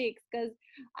mistakes, because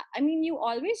I mean you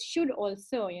always should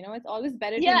also, it's always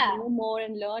better to know more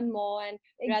and learn more, and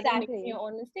rather than making your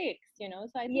own mistakes, So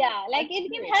I think like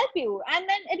it can help you, and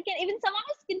then it can, even someone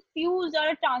is confused or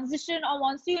a transition or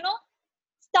wants to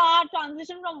start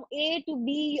transition from A to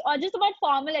B, or just about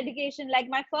formal education. Like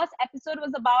my first episode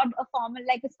was about a formal,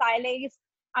 like a stylist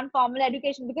and formal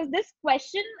education, because this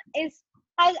question is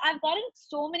I've gotten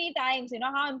so many times,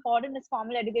 how important is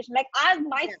formal education. Like as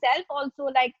myself also,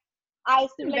 like I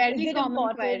still like, is it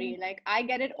important? Query. Like I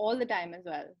get it all the time as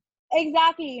well.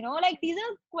 Exactly, like these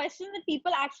are questions that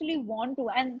people actually want to,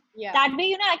 and that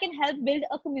way, I can help build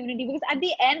a community, because at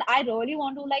the end, I really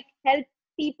want to like help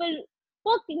people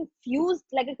who are confused,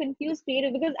 like a confused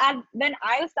creative, because when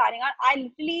I was starting out, I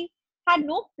literally had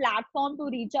no platform to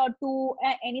reach out to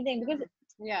anything, because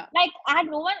like I had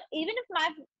no one, even if my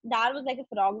dad was like a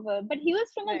photographer, but he was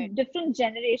from a different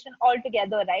generation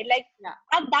altogether, right? Like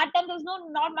at that time there was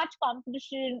not much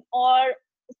competition or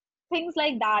things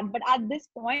like that, but at this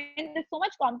point there's so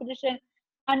much competition,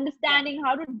 understanding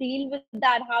how to deal with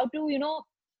that, how to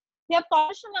you have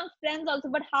competition among friends also,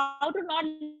 but how to not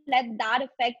let that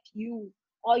affect you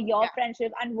or your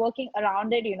friendship, and working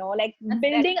around it, like that's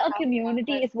building a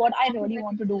community is what I really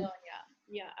want to do.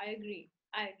 I agree,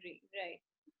 right.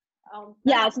 So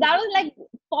that was like,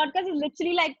 podcast is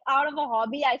literally like out of a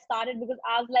hobby I started, because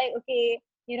I was like, okay,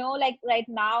 like right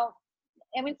now,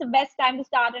 I mean, it's the best time to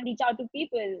start and reach out to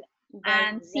people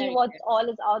and see what all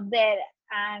is out there.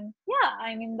 And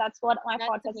I mean, that's what my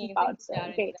podcast is about. So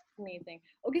great. That's amazing.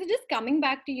 Okay, so just coming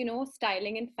back to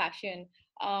styling and fashion,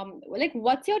 like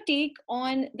what's your take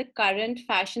on the current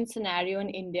fashion scenario in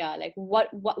India? Like what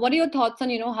are your thoughts on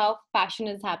how fashion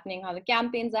is happening, how the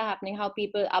campaigns are happening, how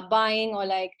people are buying, or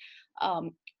like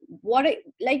what are,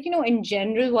 like, you know, in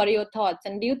general, what are your thoughts,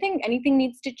 and do you think anything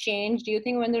needs to change? Do you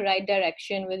think we're in the right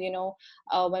direction with, you know,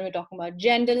 when we're talking about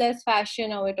genderless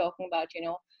fashion, or we're talking about, you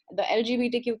know, the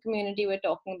LGBTQ community, we're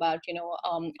talking about, you know,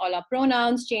 all our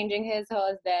pronouns changing, his,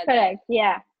 hers, their. Correct.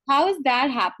 Yeah. How is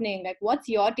that happening? Like, what's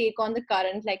your take on the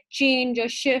current, like, change or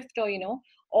shift, or, you know,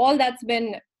 all that's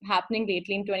been happening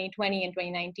lately in 2020 and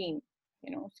 2019,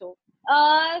 you know? So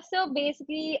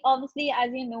basically, obviously,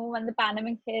 as you know, when the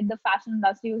pandemic hit, the fashion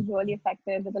industry was really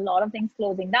affected with a lot of things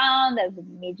closing down. There's a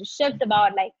major shift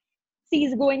about like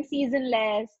going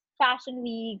seasonless, fashion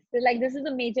weeks. Like this is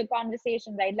a major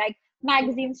conversation, right? Like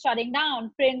magazines shutting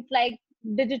down, print, like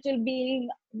digital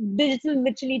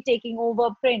literally taking over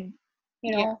print.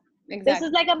 You know, exactly. This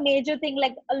is like a major thing.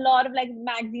 Like a lot of like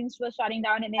magazines were shutting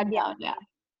down in India. Yeah.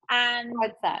 And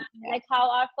sad. Like how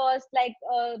our first I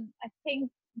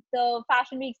think the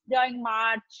fashion weeks during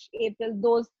March, April,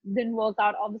 those didn't work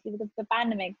out obviously because of the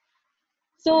pandemic.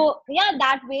 So yeah,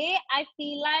 that way I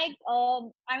feel like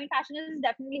I mean fashion is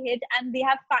definitely hit, and they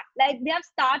have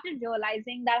started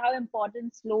realizing that how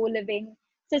important slow living,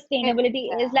 sustainability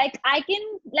is. Like I can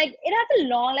like it has a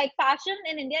long like fashion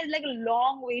in India is like a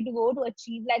long way to go to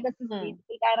achieve like a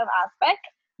sustainability kind of aspect.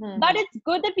 But it's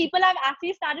good that people have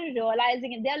actually started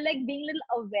realizing it. They're like being a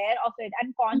little aware of it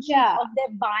and conscious of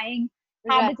their buying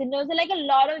habits. And there's like a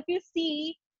lot of, if you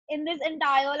see in this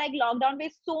entire like lockdown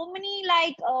phase, so many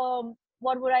like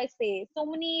what would I say? So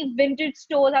many vintage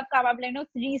stores have come up, like, you know,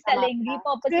 reselling,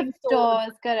 repurposing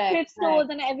stores, correct, thrift stores,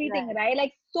 and everything, right?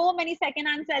 Like so many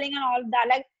secondhand selling and all of that.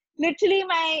 Like literally,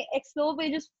 my explore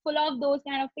page is full of those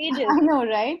kind of pages. I know,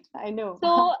 right? I know.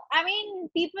 So I mean,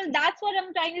 people. That's what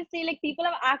I'm trying to say. Like people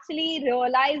have actually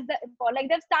realized like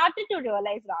they've started to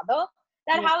realize rather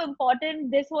that how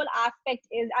important this whole aspect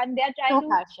is, and they're trying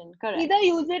to either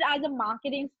use it as a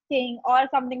marketing thing or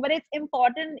something. But it's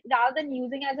important rather than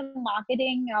using it as a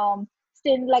marketing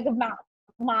stint, like a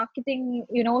marketing,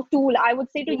 you know, tool. I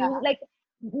would say to use like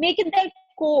make it their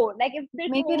core. Like if their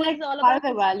make core it like is all part about of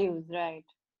their values, right?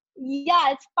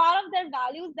 Yeah, it's part of their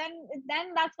values.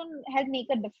 Then that's gonna help make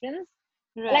a difference.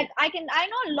 Like I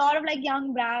know a lot of like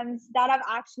young brands that are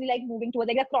actually like moving towards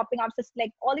like they're cropping up just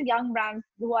like all the young brands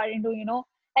who are into, you know,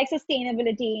 like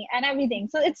sustainability and everything.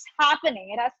 So it's happening.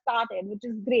 It has started, which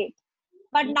is great.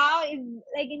 But now it's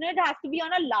like, you know, it has to be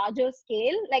on a larger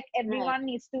scale. Like everyone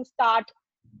needs to start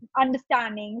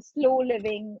understanding slow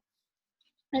living.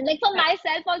 And like for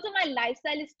myself also, my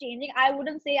lifestyle is changing. I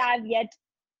wouldn't say I've yet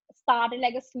started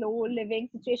like a slow living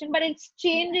situation, but it's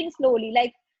changing slowly.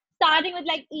 Like starting with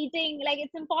like eating, like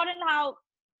it's important how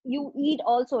you eat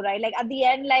also, right? Like at the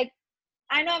end, like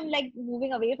I know I'm like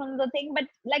moving away from the thing, but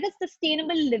like a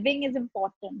sustainable living is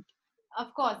important.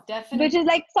 Of course, definitely. Which is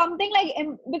like something like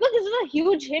because this is a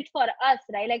huge hit for us,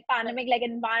 right? Like pandemic, like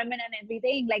environment and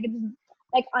everything. Like it's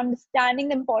like understanding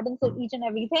the importance of each and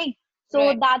everything.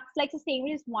 So that's like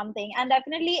sustainability is one thing, and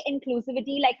definitely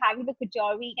inclusivity, like having the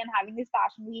couture week and having this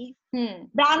fashion week.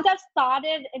 Brands have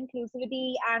started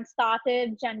inclusivity and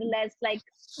started genderless, like,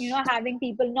 you know, having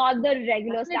people not the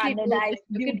regular standardized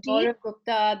beauty. Gaurav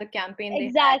Gupta, the campaign.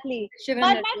 Exactly. But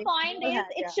my point is,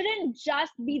 it shouldn't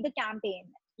just be the campaign.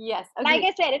 Yes. Agreed. Like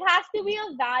I said, it has to be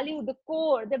a value, the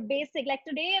core, the basic. Like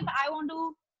today, if I want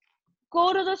to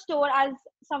go to the store as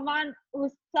someone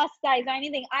who's plus size or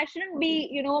anything, I shouldn't be,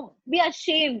 you know, be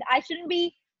ashamed. I shouldn't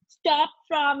be stopped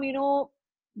from, you know,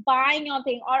 buying your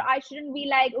thing, or I shouldn't be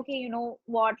like, okay, you know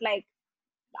what, like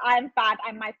I'm fat,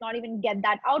 I might not even get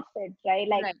that outfit, right?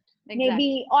 Like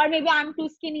maybe I'm too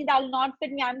skinny, that'll not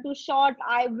fit me. I'm too short,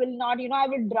 I will not, you know, I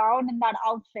will drown in that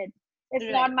outfit. It's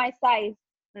not my size.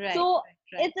 So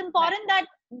it's important that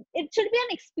it should be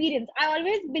an experience. I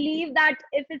always believe that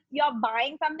if you're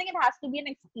buying something, it has to be an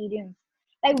experience.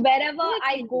 Like wherever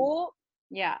I go,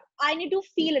 I need to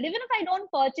feel it. Even if I don't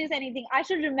purchase anything, I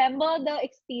should remember the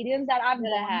experience that I've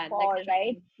gone for,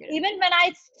 right? Even when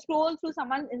I scroll through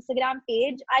someone's Instagram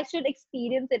page, I should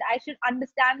experience it. I should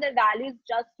understand their values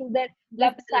just through their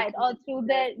website or through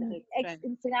their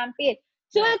Instagram page.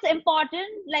 So it's important.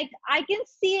 Like I can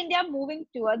see India moving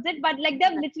towards it, but like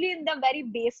they're literally in the very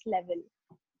base level,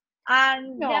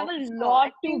 and they have a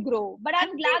lot to grow. But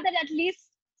I'm glad that at least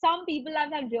some people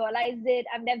have realized it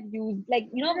and they've used, like,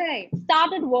 you know,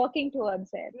 started working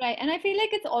towards it. Right. And I feel like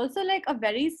it's also like a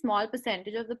very small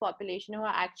percentage of the population who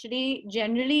are actually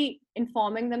generally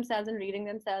informing themselves and reading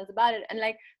themselves about it. And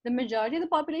like the majority of the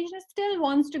population still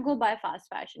wants to go buy fast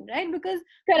fashion, right? Because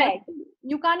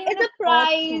you can't even. It's a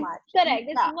price.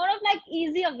 It's more of like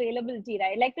easy availability,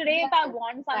 right? Like today, if I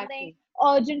want something,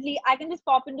 urgently, I can just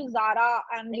pop into Zara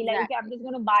and be like, okay, I'm just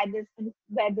going to buy this and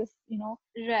wear this,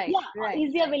 Right.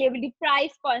 Easy availability,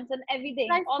 price points and everything.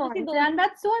 Obviously, and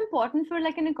that's so important for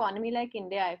like an economy like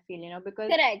India, I feel, because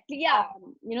correct, yeah,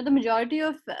 the majority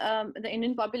of the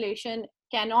Indian population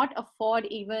cannot afford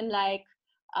even like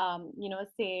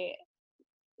say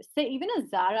even a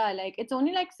Zara. Like it's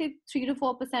only like say 3 to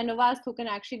 4% of us who can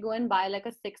actually go and buy like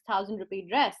a 6,000 rupee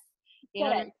dress,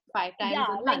 like 5 times a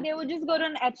month. Like they would just go to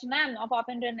an H&M or pop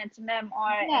into an H&M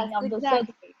or any of those.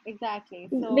 Exactly.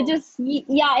 So, which is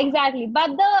exactly.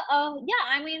 But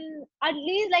I mean, at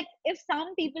least like if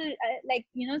some people like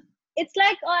it's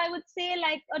like I would say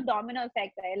like a domino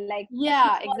effect, right? Like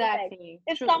exactly.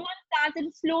 If someone starts,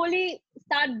 it slowly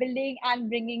start building and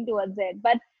bringing towards it.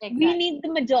 But we need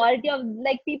the majority of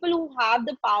like people who have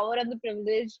the power and the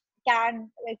privilege can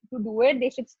like to do it. They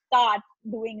should start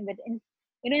doing it and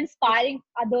inspiring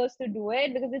others to do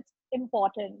it because it's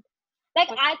important. Like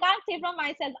I can't say from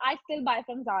myself, I still buy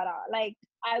from Zara. Like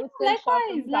I would still shop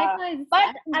from Zara.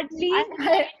 But at least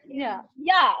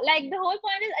like the whole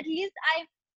point is at least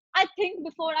I think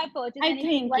before I purchase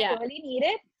anything, do I really need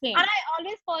it? And I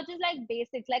always purchase like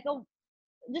basics, like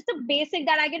just a basic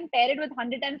that I can pair it with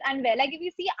 100 times and wear. Like if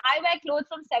you see, I wear clothes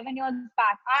from 7 years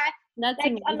back.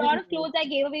 A lot of clothes I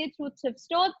gave away through thrift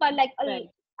stores, but like I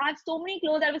have so many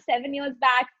clothes that was 7 years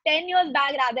back, 10 years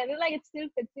back rather. Like it still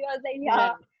fits you. I was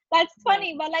like, that's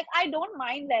funny, but like I don't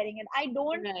mind wearing it. I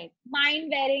don't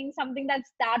mind wearing something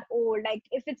that's that old. Like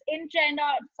if it's in trend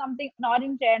or something not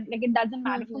in trend, like it doesn't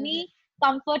matter for me.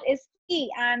 Comfort is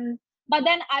key, but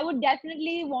then I would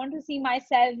definitely want to see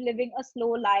myself living a slow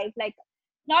life, like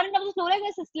not in terms of slow life,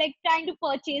 it's just like trying to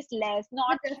purchase less,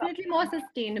 not definitely more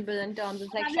sustainable in terms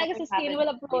of like have like a sustainable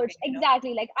approach.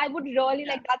 Exactly, like I would really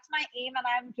like that's my aim, and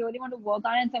I really want to work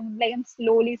on it. So I'm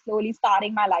slowly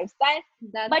starting my lifestyle.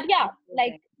 But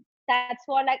like that's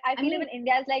what like I feel even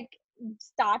India is like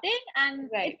starting, and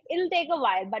it'll take a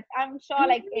while, but I'm sure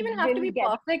like you don't even have to be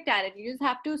perfect at it. You just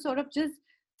have to sort of just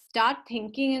start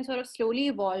thinking and sort of slowly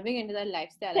evolving into that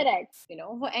lifestyle. Correct.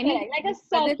 For any like a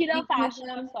circular fashion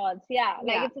of sorts.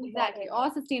 Like it's exactly.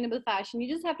 Or sustainable fashion. You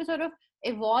just have to sort of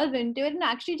evolve into it and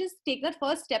actually just take that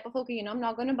first step of okay, I'm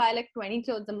not going to buy like 20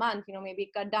 clothes a month. Maybe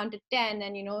cut down to 10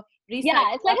 and recycle.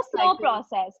 It's like a slow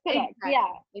process. Correct.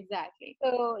 Exactly.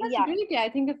 So that's great. I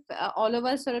think if all of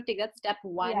us sort of take that step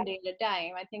one day at a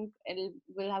time, I think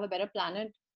we'll have a better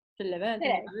planet to live in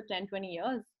another 10-20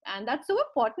 years, and that's so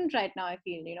important right now, I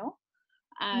feel.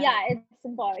 And it's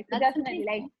important. Definitely.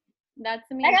 Like that's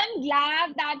amazing. Like I'm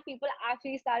glad that people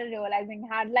actually started realizing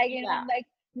had like like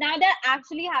now they're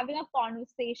actually having a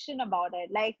conversation about it.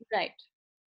 Like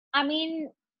I mean,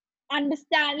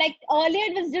 understand like earlier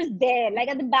it was just there, like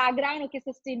at the background, okay,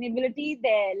 sustainability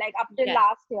there, like up till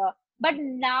last year. But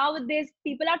now this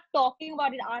people are talking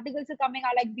about it, articles are coming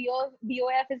out, like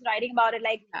BOF is writing about it,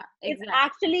 like it's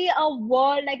actually a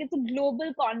world, like it's a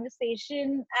global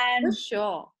conversation. And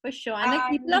for sure and like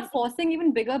people are forcing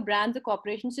even bigger brands or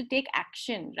corporations to take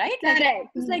action, right? Correct.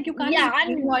 It's like you can't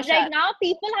and right now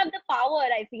people have the power.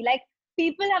 I feel like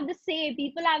people have the say,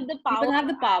 people have the power. People have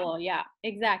the power,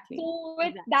 exactly. So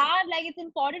with that, like it's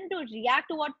important to react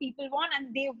to what people want,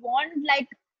 and they want like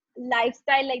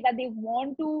lifestyle like that. They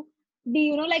want to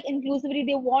be, like inclusivity.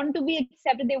 They want to be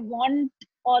accepted. They want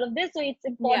all of this. So it's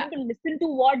important to listen to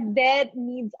what their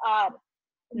needs are,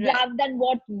 rather than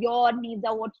what your needs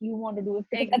are, what you want to do.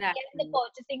 Because at the end, the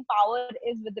purchasing power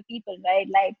is with the people, right?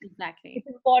 Like it's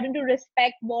important to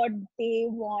respect what they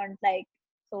want. Like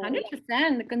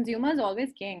 100%, the consumer is always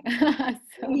king. Like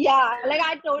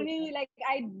I totally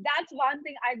that's one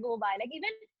thing I go by. Like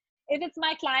even if it's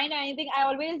my client or anything, I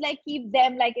always like keep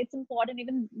them, like it's important.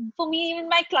 Even for me, even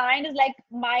my client is like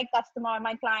my customer,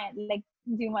 my client, like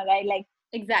consumer, right? Like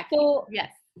so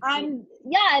and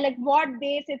like what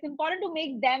they say, it's important to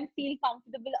make them feel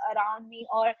comfortable around me,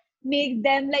 or make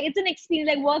them like it's an experience.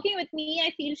 Like working with me,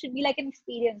 I feel should be like an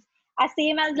experience, as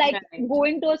same as like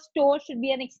going to a store should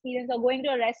be an experience, or going to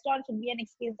a restaurant should be an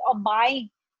experience, or buying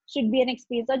should be an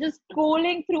experience, or just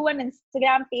scrolling through an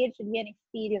Instagram page should be an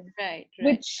experience.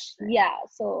 Which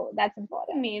so that's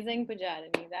important. Amazing,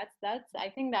 Pujarini. That's I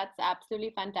think that's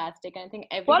absolutely fantastic. And I think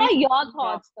what are your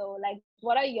thoughts though? Like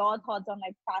what are your thoughts on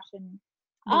like fashion?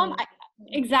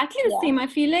 Exactly the same. I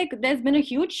feel like there's been a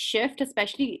huge shift,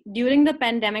 especially during the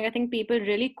pandemic. I think people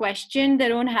really questioned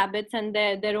their own habits and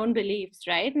their own beliefs,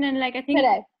 right? And then like I think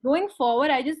going forward,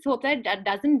 I just hope that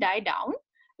doesn't die down.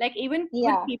 Like even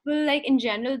with people, like in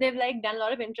general, they've like done a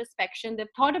lot of introspection. They've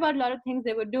thought about a lot of things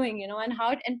they were doing, and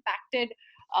how it impacted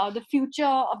the future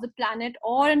of the planet,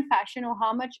 or in fashion, or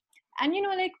how much. And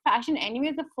like fashion anyway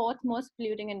is the fourth most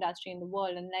polluting industry in the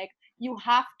world, and like you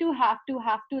have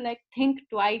to like think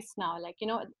twice now. Like, you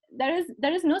know, there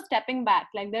is no stepping back.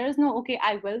 Like, there is no, okay,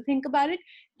 I will think about it.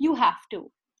 You have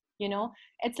to, you know,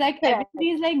 it's like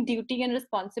everybody's like duty and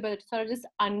responsibility to sort of just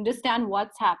understand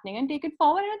what's happening and take it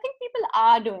forward. And I think people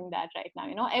are doing that right now.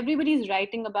 You know, everybody's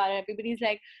writing about it. Everybody's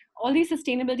like, all these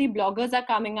sustainability bloggers are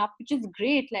coming up, which is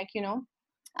great. Like, you know,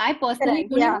 I personally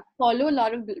don't even follow a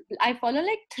lot of, I follow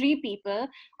like 3 people,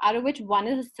 out of which one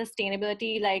is a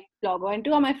sustainability like blogger and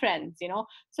 2 are my friends, you know.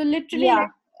 So literally, like,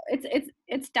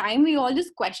 it's time we all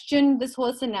just question this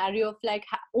whole scenario of like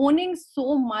owning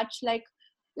so much, like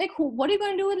what are you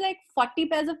going to do with like 40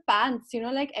 pairs of pants, you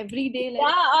know, like every day? Like,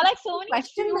 or like so many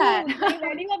shoes. That. Like,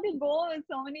 where do you have to go with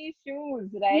so many shoes,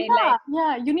 right?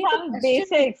 You need some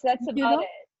basics. That's about it.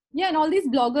 Yeah, and all these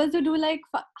bloggers who do like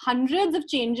hundreds of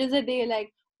changes a day, like,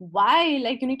 why?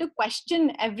 Like, you need to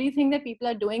question everything that people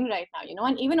are doing right now, you know.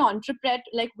 And even on Pret,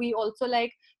 like, we also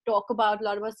like talk about a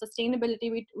lot about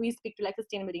sustainability. We speak to like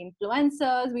sustainability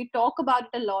influencers. We talk about it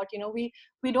a lot, you know. We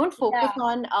don't focus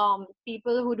on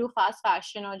people who do fast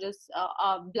fashion or just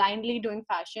blindly doing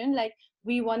fashion. Like,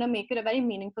 we want to make it a very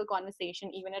meaningful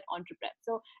conversation even at Entrepreneur.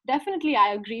 So definitely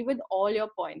I agree with all your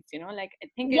points, you know. Like, I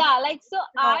think I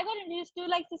got introduced to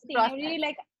like sustainability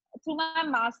like through my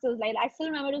master's. Like, I still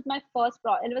remember it was my first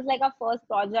it was like our first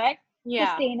project.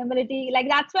 Sustainability, like,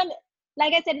 that's when,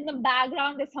 like I said, in the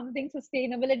background there's something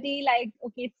sustainability, like,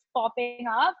 okay, it's popping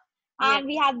up. And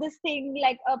we had this thing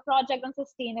like a project on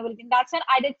sustainability, and that's when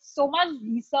I did so much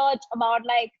research about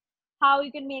like how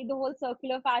you can make the whole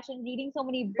circular fashion, reading so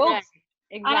many books.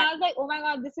 And I was like, oh my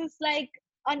god, this is like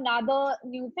another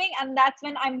new thing. And that's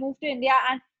when I moved to India,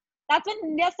 and that's when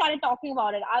India started talking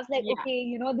about it. I was like, okay,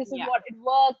 you know, this is what it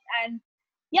works. And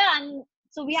and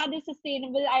so we had this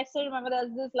sustainable, I still remember there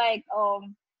was this like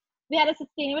we had a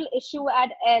sustainable issue at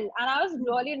Elle, and I was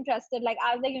really interested. Like,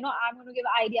 I was like, you know, I'm going to give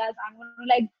ideas, I'm going to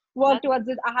like work towards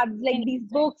it. I had like these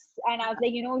books, and I was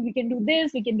like, you know, we can do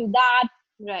this, we can do that.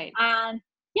 And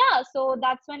so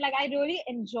that's when like I really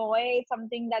enjoy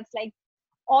something that's like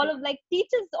all of like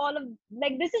teaches all of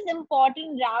like this is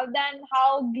important, rather than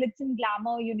how glitz and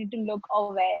glamour you need to look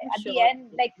or wear. At the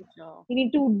end, like, you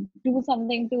need to do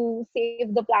something to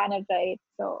save the planet, right?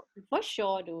 So for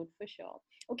sure, dude, for sure.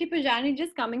 Okay, Pujarini,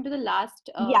 just coming to the last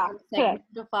segment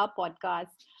of our podcast.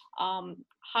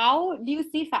 How do you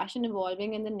see fashion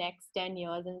evolving in the next 10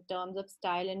 years in terms of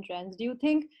style and trends? Do you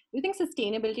think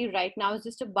sustainability right now is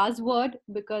just a buzzword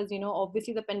because, you know,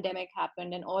 obviously the pandemic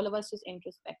happened and all of us just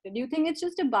introspected? Do you think it's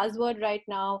just a buzzword right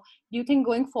now? Do you think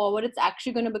going forward it's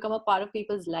actually going to become a part of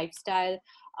people's lifestyle?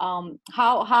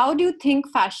 How do you think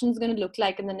fashion is going to look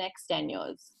like in the next 10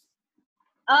 years?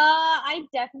 I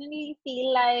definitely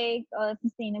feel like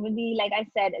sustainability, like I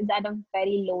said, is at a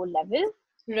very low level.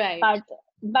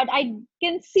 But I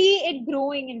can see it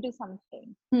growing into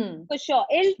something for sure.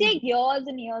 It'll take years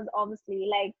and years, obviously.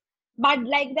 Like, but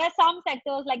like there's some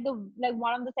sectors, like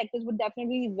one of the sectors would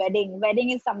definitely be wedding.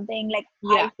 Wedding is something like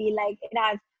I feel like it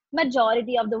has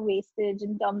majority of the wastage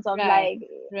in terms of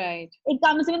it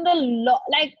comes in the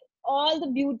like all the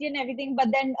beauty and everything, but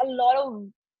then a lot of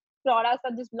products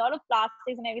are just a lot of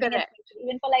plastics and everything.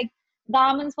 Even for like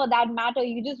garments, for that matter,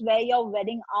 you just wear your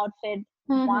wedding outfit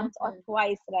once or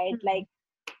twice, right? Like,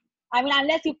 I mean,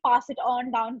 unless you pass it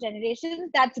on down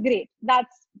generations, that's great,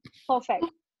 that's perfect.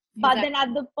 But then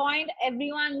at the point,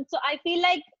 everyone, so I feel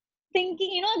like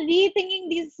thinking, you know,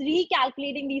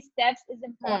 recalculating these steps is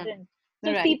important.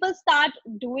 So if people start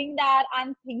doing that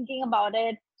and thinking about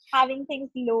it, having things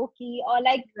low key, or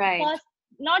like first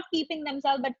not keeping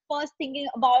themselves, but first thinking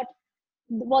about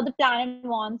what the planet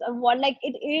wants or what like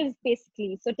it is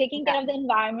basically. So taking care of the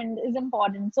environment is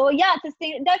important. So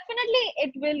definitely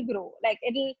it will grow. Like,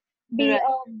 it'll be a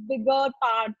bigger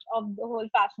part of the whole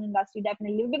fashion industry,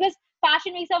 definitely, because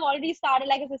fashion weeks have already started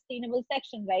like a sustainable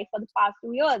section, right? For the past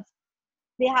 2 years,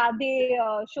 they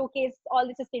showcase all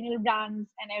the sustainable brands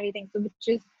and everything, so which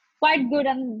is quite good,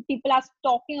 and people are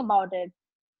talking about it.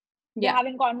 They're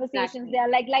having conversations. They're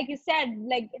like you said,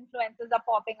 like influencers are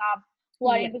popping up who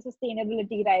are into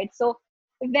sustainability, right? So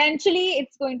eventually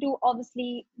it's going to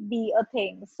obviously be a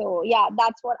thing. So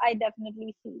that's what I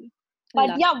definitely see.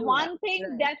 But one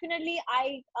thing definitely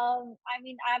I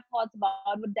mean I have thoughts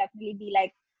about would definitely be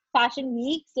like fashion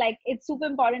weeks. Like, it's super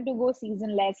important to go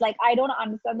seasonless. Like, I don't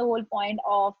understand the whole point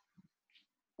of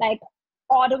like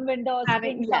autumn, winter,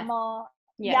 spring, summer.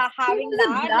 Having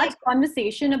that large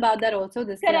conversation about that also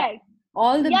this year.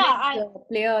 All the big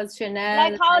players, Chanel,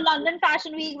 like how London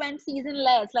Fashion Week went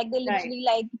seasonless. Like, they literally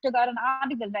like took out an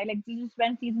article, right? Like, they just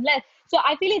went seasonless. So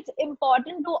I feel it's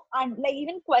important to like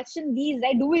even question these,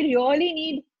 right? Do we really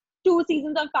need 2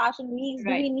 seasons of fashion weeks?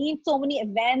 Do we need so many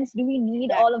events? Do we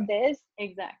need all of this?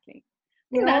 Exactly.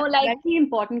 That's like a very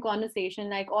important conversation.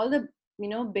 Like all the,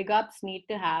 big ups need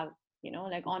to have,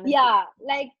 like honestly. Yeah,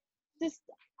 like just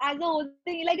as a whole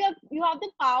thing, like you have the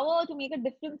power to make a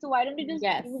difference. So why don't you just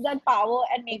use that power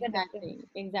and make a difference?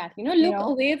 Exactly. Look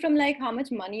away from like how much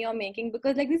money you're making,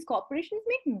 because like these corporations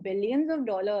make billions of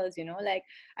dollars, like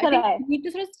I think we need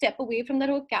to sort of step away from that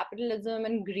whole capitalism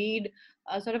and greed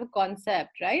sort of a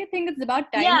concept, right? I think it's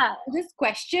about time to just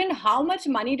question how much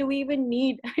money do we even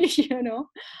need, No,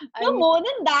 more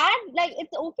than that, like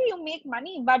it's okay you make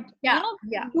money, but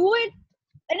do it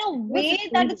in a way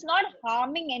that it's not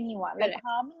harming anyone, like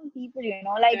harming people,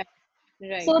 like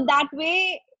so that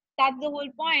way, that's the whole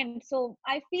point. So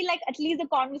I feel like at least the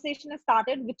conversation has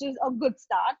started, which is a good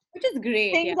start. Which is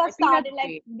great. Things have started,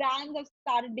 like brands have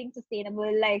started being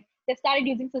sustainable, like they've started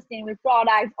using sustainable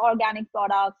products, organic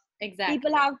products. Exactly.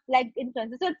 People have like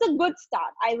influences. So it's a good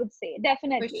start, I would say.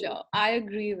 Definitely. For sure. I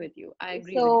agree with you.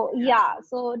 So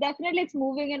so definitely it's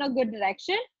moving in a good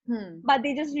direction. But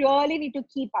they just really need to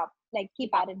keep up. Like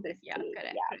keep at it.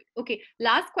 Correct. Okay,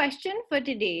 last question for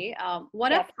today.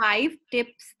 What are 5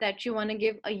 tips that you want to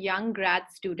give a young grad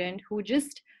student who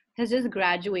has just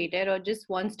graduated or just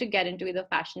wants to get into either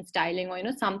fashion styling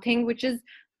or something which is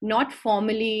not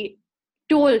formally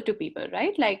told to people,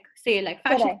 right? Like say like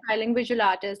fashion styling, visual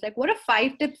artist. Like what are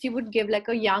 5 tips you would give like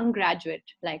a young graduate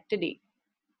like today?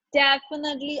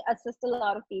 Definitely assist a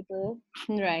lot of people.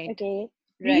 Right. Okay.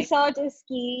 Research is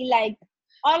key. Like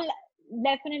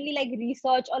definitely like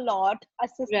research a lot,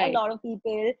 assist a lot of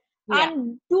people,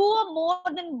 and do more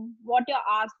than what you're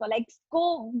asked for. Like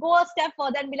go a step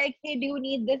further and be like, hey, do you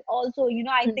need this also?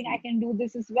 I think I can do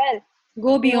this as well.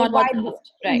 Go beyond what's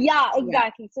asked. Right. Yeah,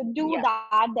 exactly. So do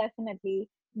that definitely.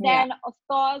 Then of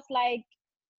course, like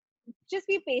just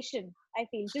be patient. I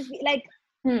feel just be like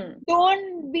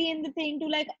don't be in the thing to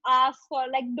like ask for,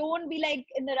 like don't be like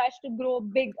in the rush to grow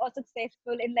big or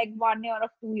successful in like 1 year or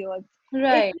 2 years.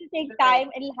 It will take time,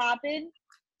 it'll happen.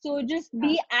 So just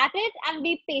be at it and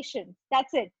be patient.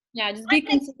 That's it. Yeah, just be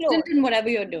consistent in whatever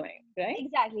you're doing, right?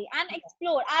 Exactly. And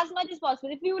explore as much as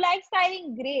possible. If you like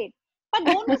styling, great. But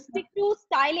don't just stick to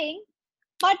styling.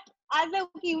 But as like,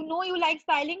 you like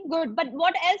styling, good. But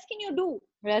what else can you do?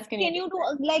 What else can you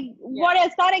do? Like, what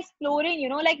else? Start exploring,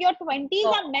 like your 20s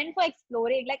are meant for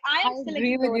exploring. Like, I am still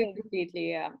exploring. I agree with you completely,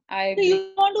 yeah. I agree. So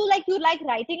you want to, like, you like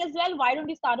writing as well. Why don't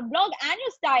you start a blog and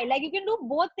you style? Like, you can do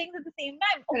both things at the same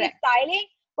time. Okay, styling,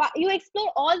 you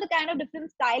explore all the kind of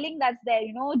different styling that's there,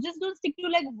 just don't stick to,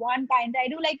 like, one kind. Try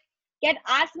to, like, get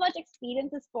as much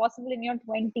experience as possible in your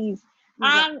 20s.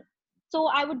 And so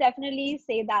I would definitely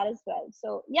say that as well.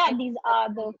 So yeah, these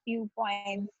are the few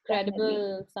points.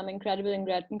 Some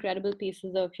incredible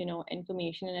pieces of,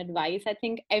 information and advice. I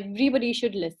think everybody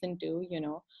should listen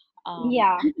to,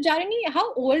 Pujarini,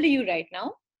 how old are you right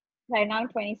now? Right now,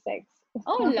 26.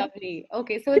 Oh, lovely.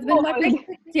 Okay, so it's been about like 6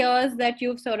 years that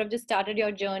you've sort of just started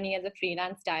your journey as a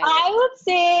freelance stylist. I would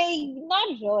say not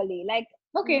really. Like,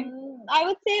 okay, I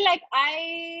would say like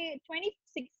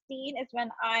 2016 is when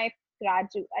I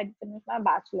graduated. I finished my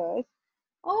bachelor's.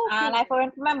 And I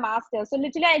went for my master's. So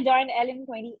literally, I joined Elle in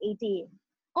 2018.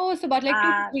 Oh, so about like 2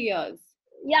 to 3 years.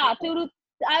 Yeah,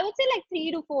 I would say like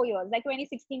 3 to 4 years. Like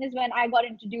 2016 is when I got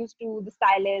introduced to the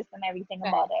stylist and everything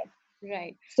about it.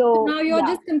 Right. So now you're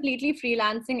just completely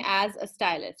freelancing as a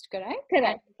stylist, correct?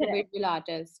 Correct. A visual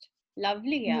artist.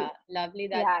 Lovely, lovely.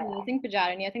 That's amazing,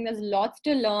 Pujarini. I think there's lots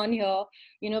to learn here,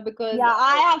 because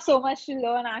I have so much to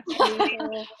learn actually.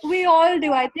 So. We all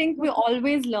do. I think we're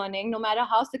always learning, no matter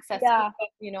how successful,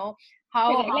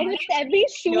 how like with every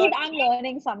shoot, I'm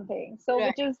learning something. So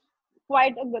which is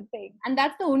quite a good thing. And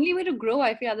that's the only way to grow,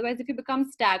 I feel. Otherwise, if you become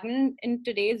stagnant in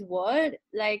today's world,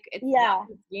 like it's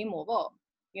game over.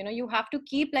 You have to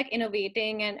keep like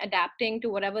innovating and adapting to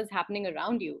whatever's happening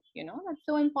around you. That's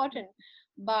so important.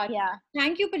 But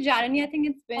thank you, Pujarini. I think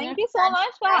it's been thank you so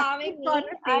much for having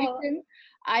me.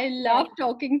 I love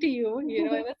talking to you. It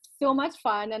was so much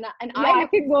fun, and I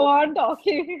could go on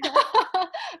talking.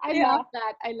 I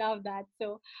love that.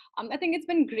 So I think it's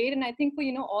been great, and I think for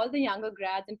all the younger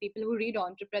grads and people who read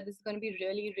on to Pret, this is going to be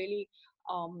really, really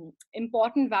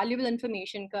important, valuable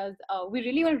information, because we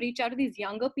really want to reach out to these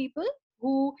younger people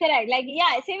who like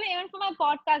same even for my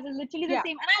podcast is literally the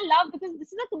same, and I love because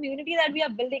this is a community that we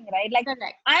are building, right? Like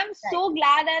I am so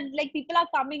glad that like people are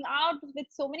coming out with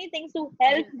so many things to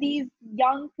help these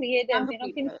young creatives,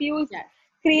 confuse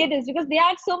creatives, because they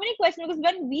had so many questions. Because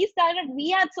when we started, we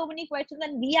had so many questions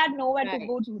and we had nowhere to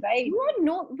go to, right? You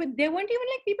had but there weren't even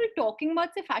like people talking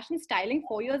about say fashion styling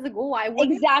 4 years ago. I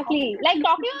wouldn't exactly like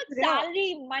talking about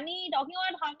salary, money, talking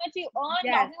about how much you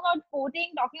earn, talking about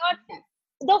quoting, talking about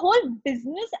the whole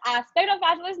business aspect of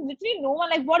fashion was literally no one.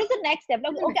 Like, what is the next step?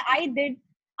 Like, okay,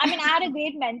 I had a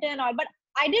great mentor and all, but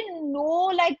I didn't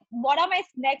know like what are my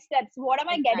next steps? What am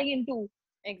I getting into?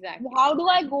 Exactly. How do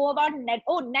I go about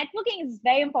networking is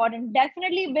very important.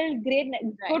 Definitely build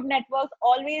good networks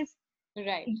always.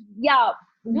 Right. Yeah.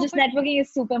 Just networking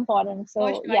is super important.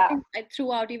 So yeah, I think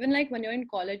throughout, even like when you're in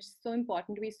college, it's so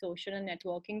important to be social and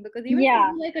networking, because even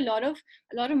like a lot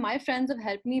of my friends have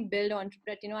helped me build on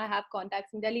Pret. You know, I have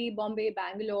contacts in Delhi, Bombay,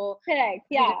 Bangalore. Correct.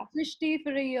 Yeah. Krishti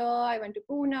for a year. I went to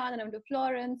Pune, then I went to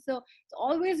Florence. So it's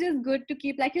always just good to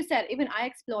keep, like you said, even I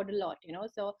explored a lot. You know,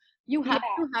 so you have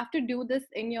to do this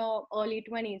in your early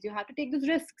 20s. You have to take those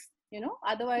risks. You know,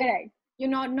 otherwise you're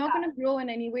not going to grow in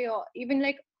any way, or even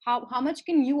like how much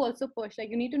can you also push? Like,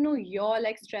 you need to know your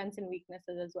like strengths and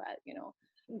weaknesses as well, you know.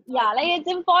 Yeah, like it's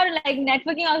important. Like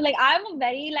networking, I was like, I'm a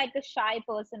very like a shy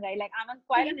person, right? Like I'm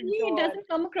quite an introvert. It doesn't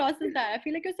come across as that. I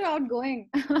feel like you're so outgoing.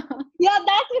 Yeah,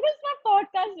 that's because my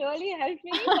podcast really helped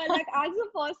me. But like as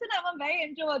a person, I'm a very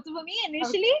introvert. So for me,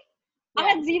 initially, I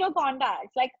had zero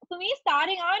contacts. Like for me,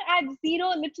 starting out, I had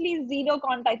literally zero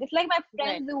contacts. It's like my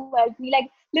friends who helped me, like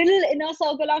little inner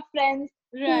circle of friends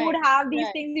who would have these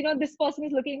things. You know, this person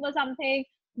is looking for something.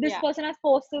 This person has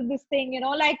posted this thing. You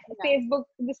know, like Facebook,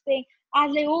 this thing. I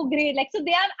was like, oh great! Like so,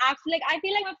 they have actually like I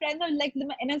feel like my friends are like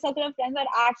my inner circle of friends that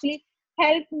actually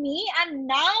helped me, and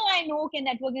now I know okay,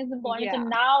 networking is important. So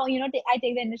now you know I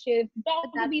take the initiative,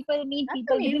 talk to people, meet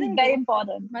people, which is very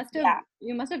important.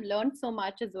 You must have learned so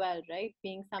much as well, right?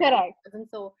 Being somebody who isn't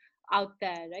so out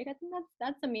there, right? I think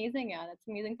that's amazing. Yeah, that's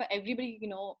amazing for everybody, you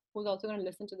know, who's also going to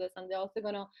listen to this, and they're also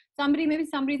going to maybe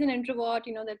somebody's an introvert,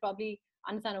 you know, they'll probably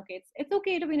understand, okay, it's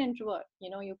okay to be an introvert, you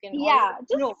know, you can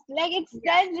just like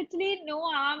there's literally no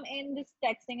harm in just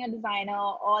texting a designer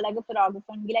or like a photographer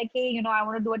and be like, hey, you know, I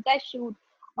want to do a test shoot,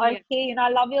 or hey, you know, I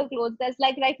love your clothes. There's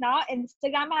like right now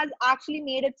Instagram has actually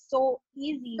made it so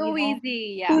easy,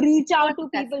 to reach out to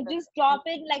people. Just drop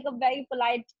it like a very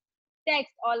polite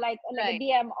text or like a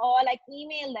DM or like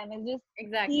email them. It's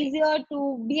just easier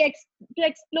to be to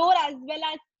explore as well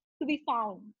as to be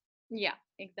found. Yeah,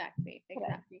 exactly.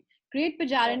 Great,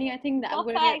 Pujarini. I think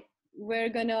that we're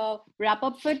gonna wrap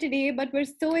up for today, but we're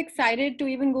so excited to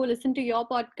even go listen to your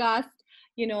podcast,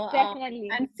 you know,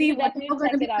 and see what you're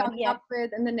going to be coming up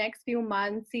with in the next few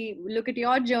months. Look at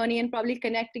your journey and probably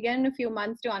connect again in a few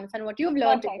months to understand what you've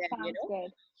learned again. You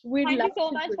know, thank you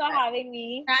so much for having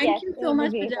me. Thank you so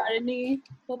much, Pujarini.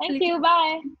 Thank you.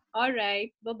 Bye. All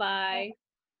right. Bye-bye.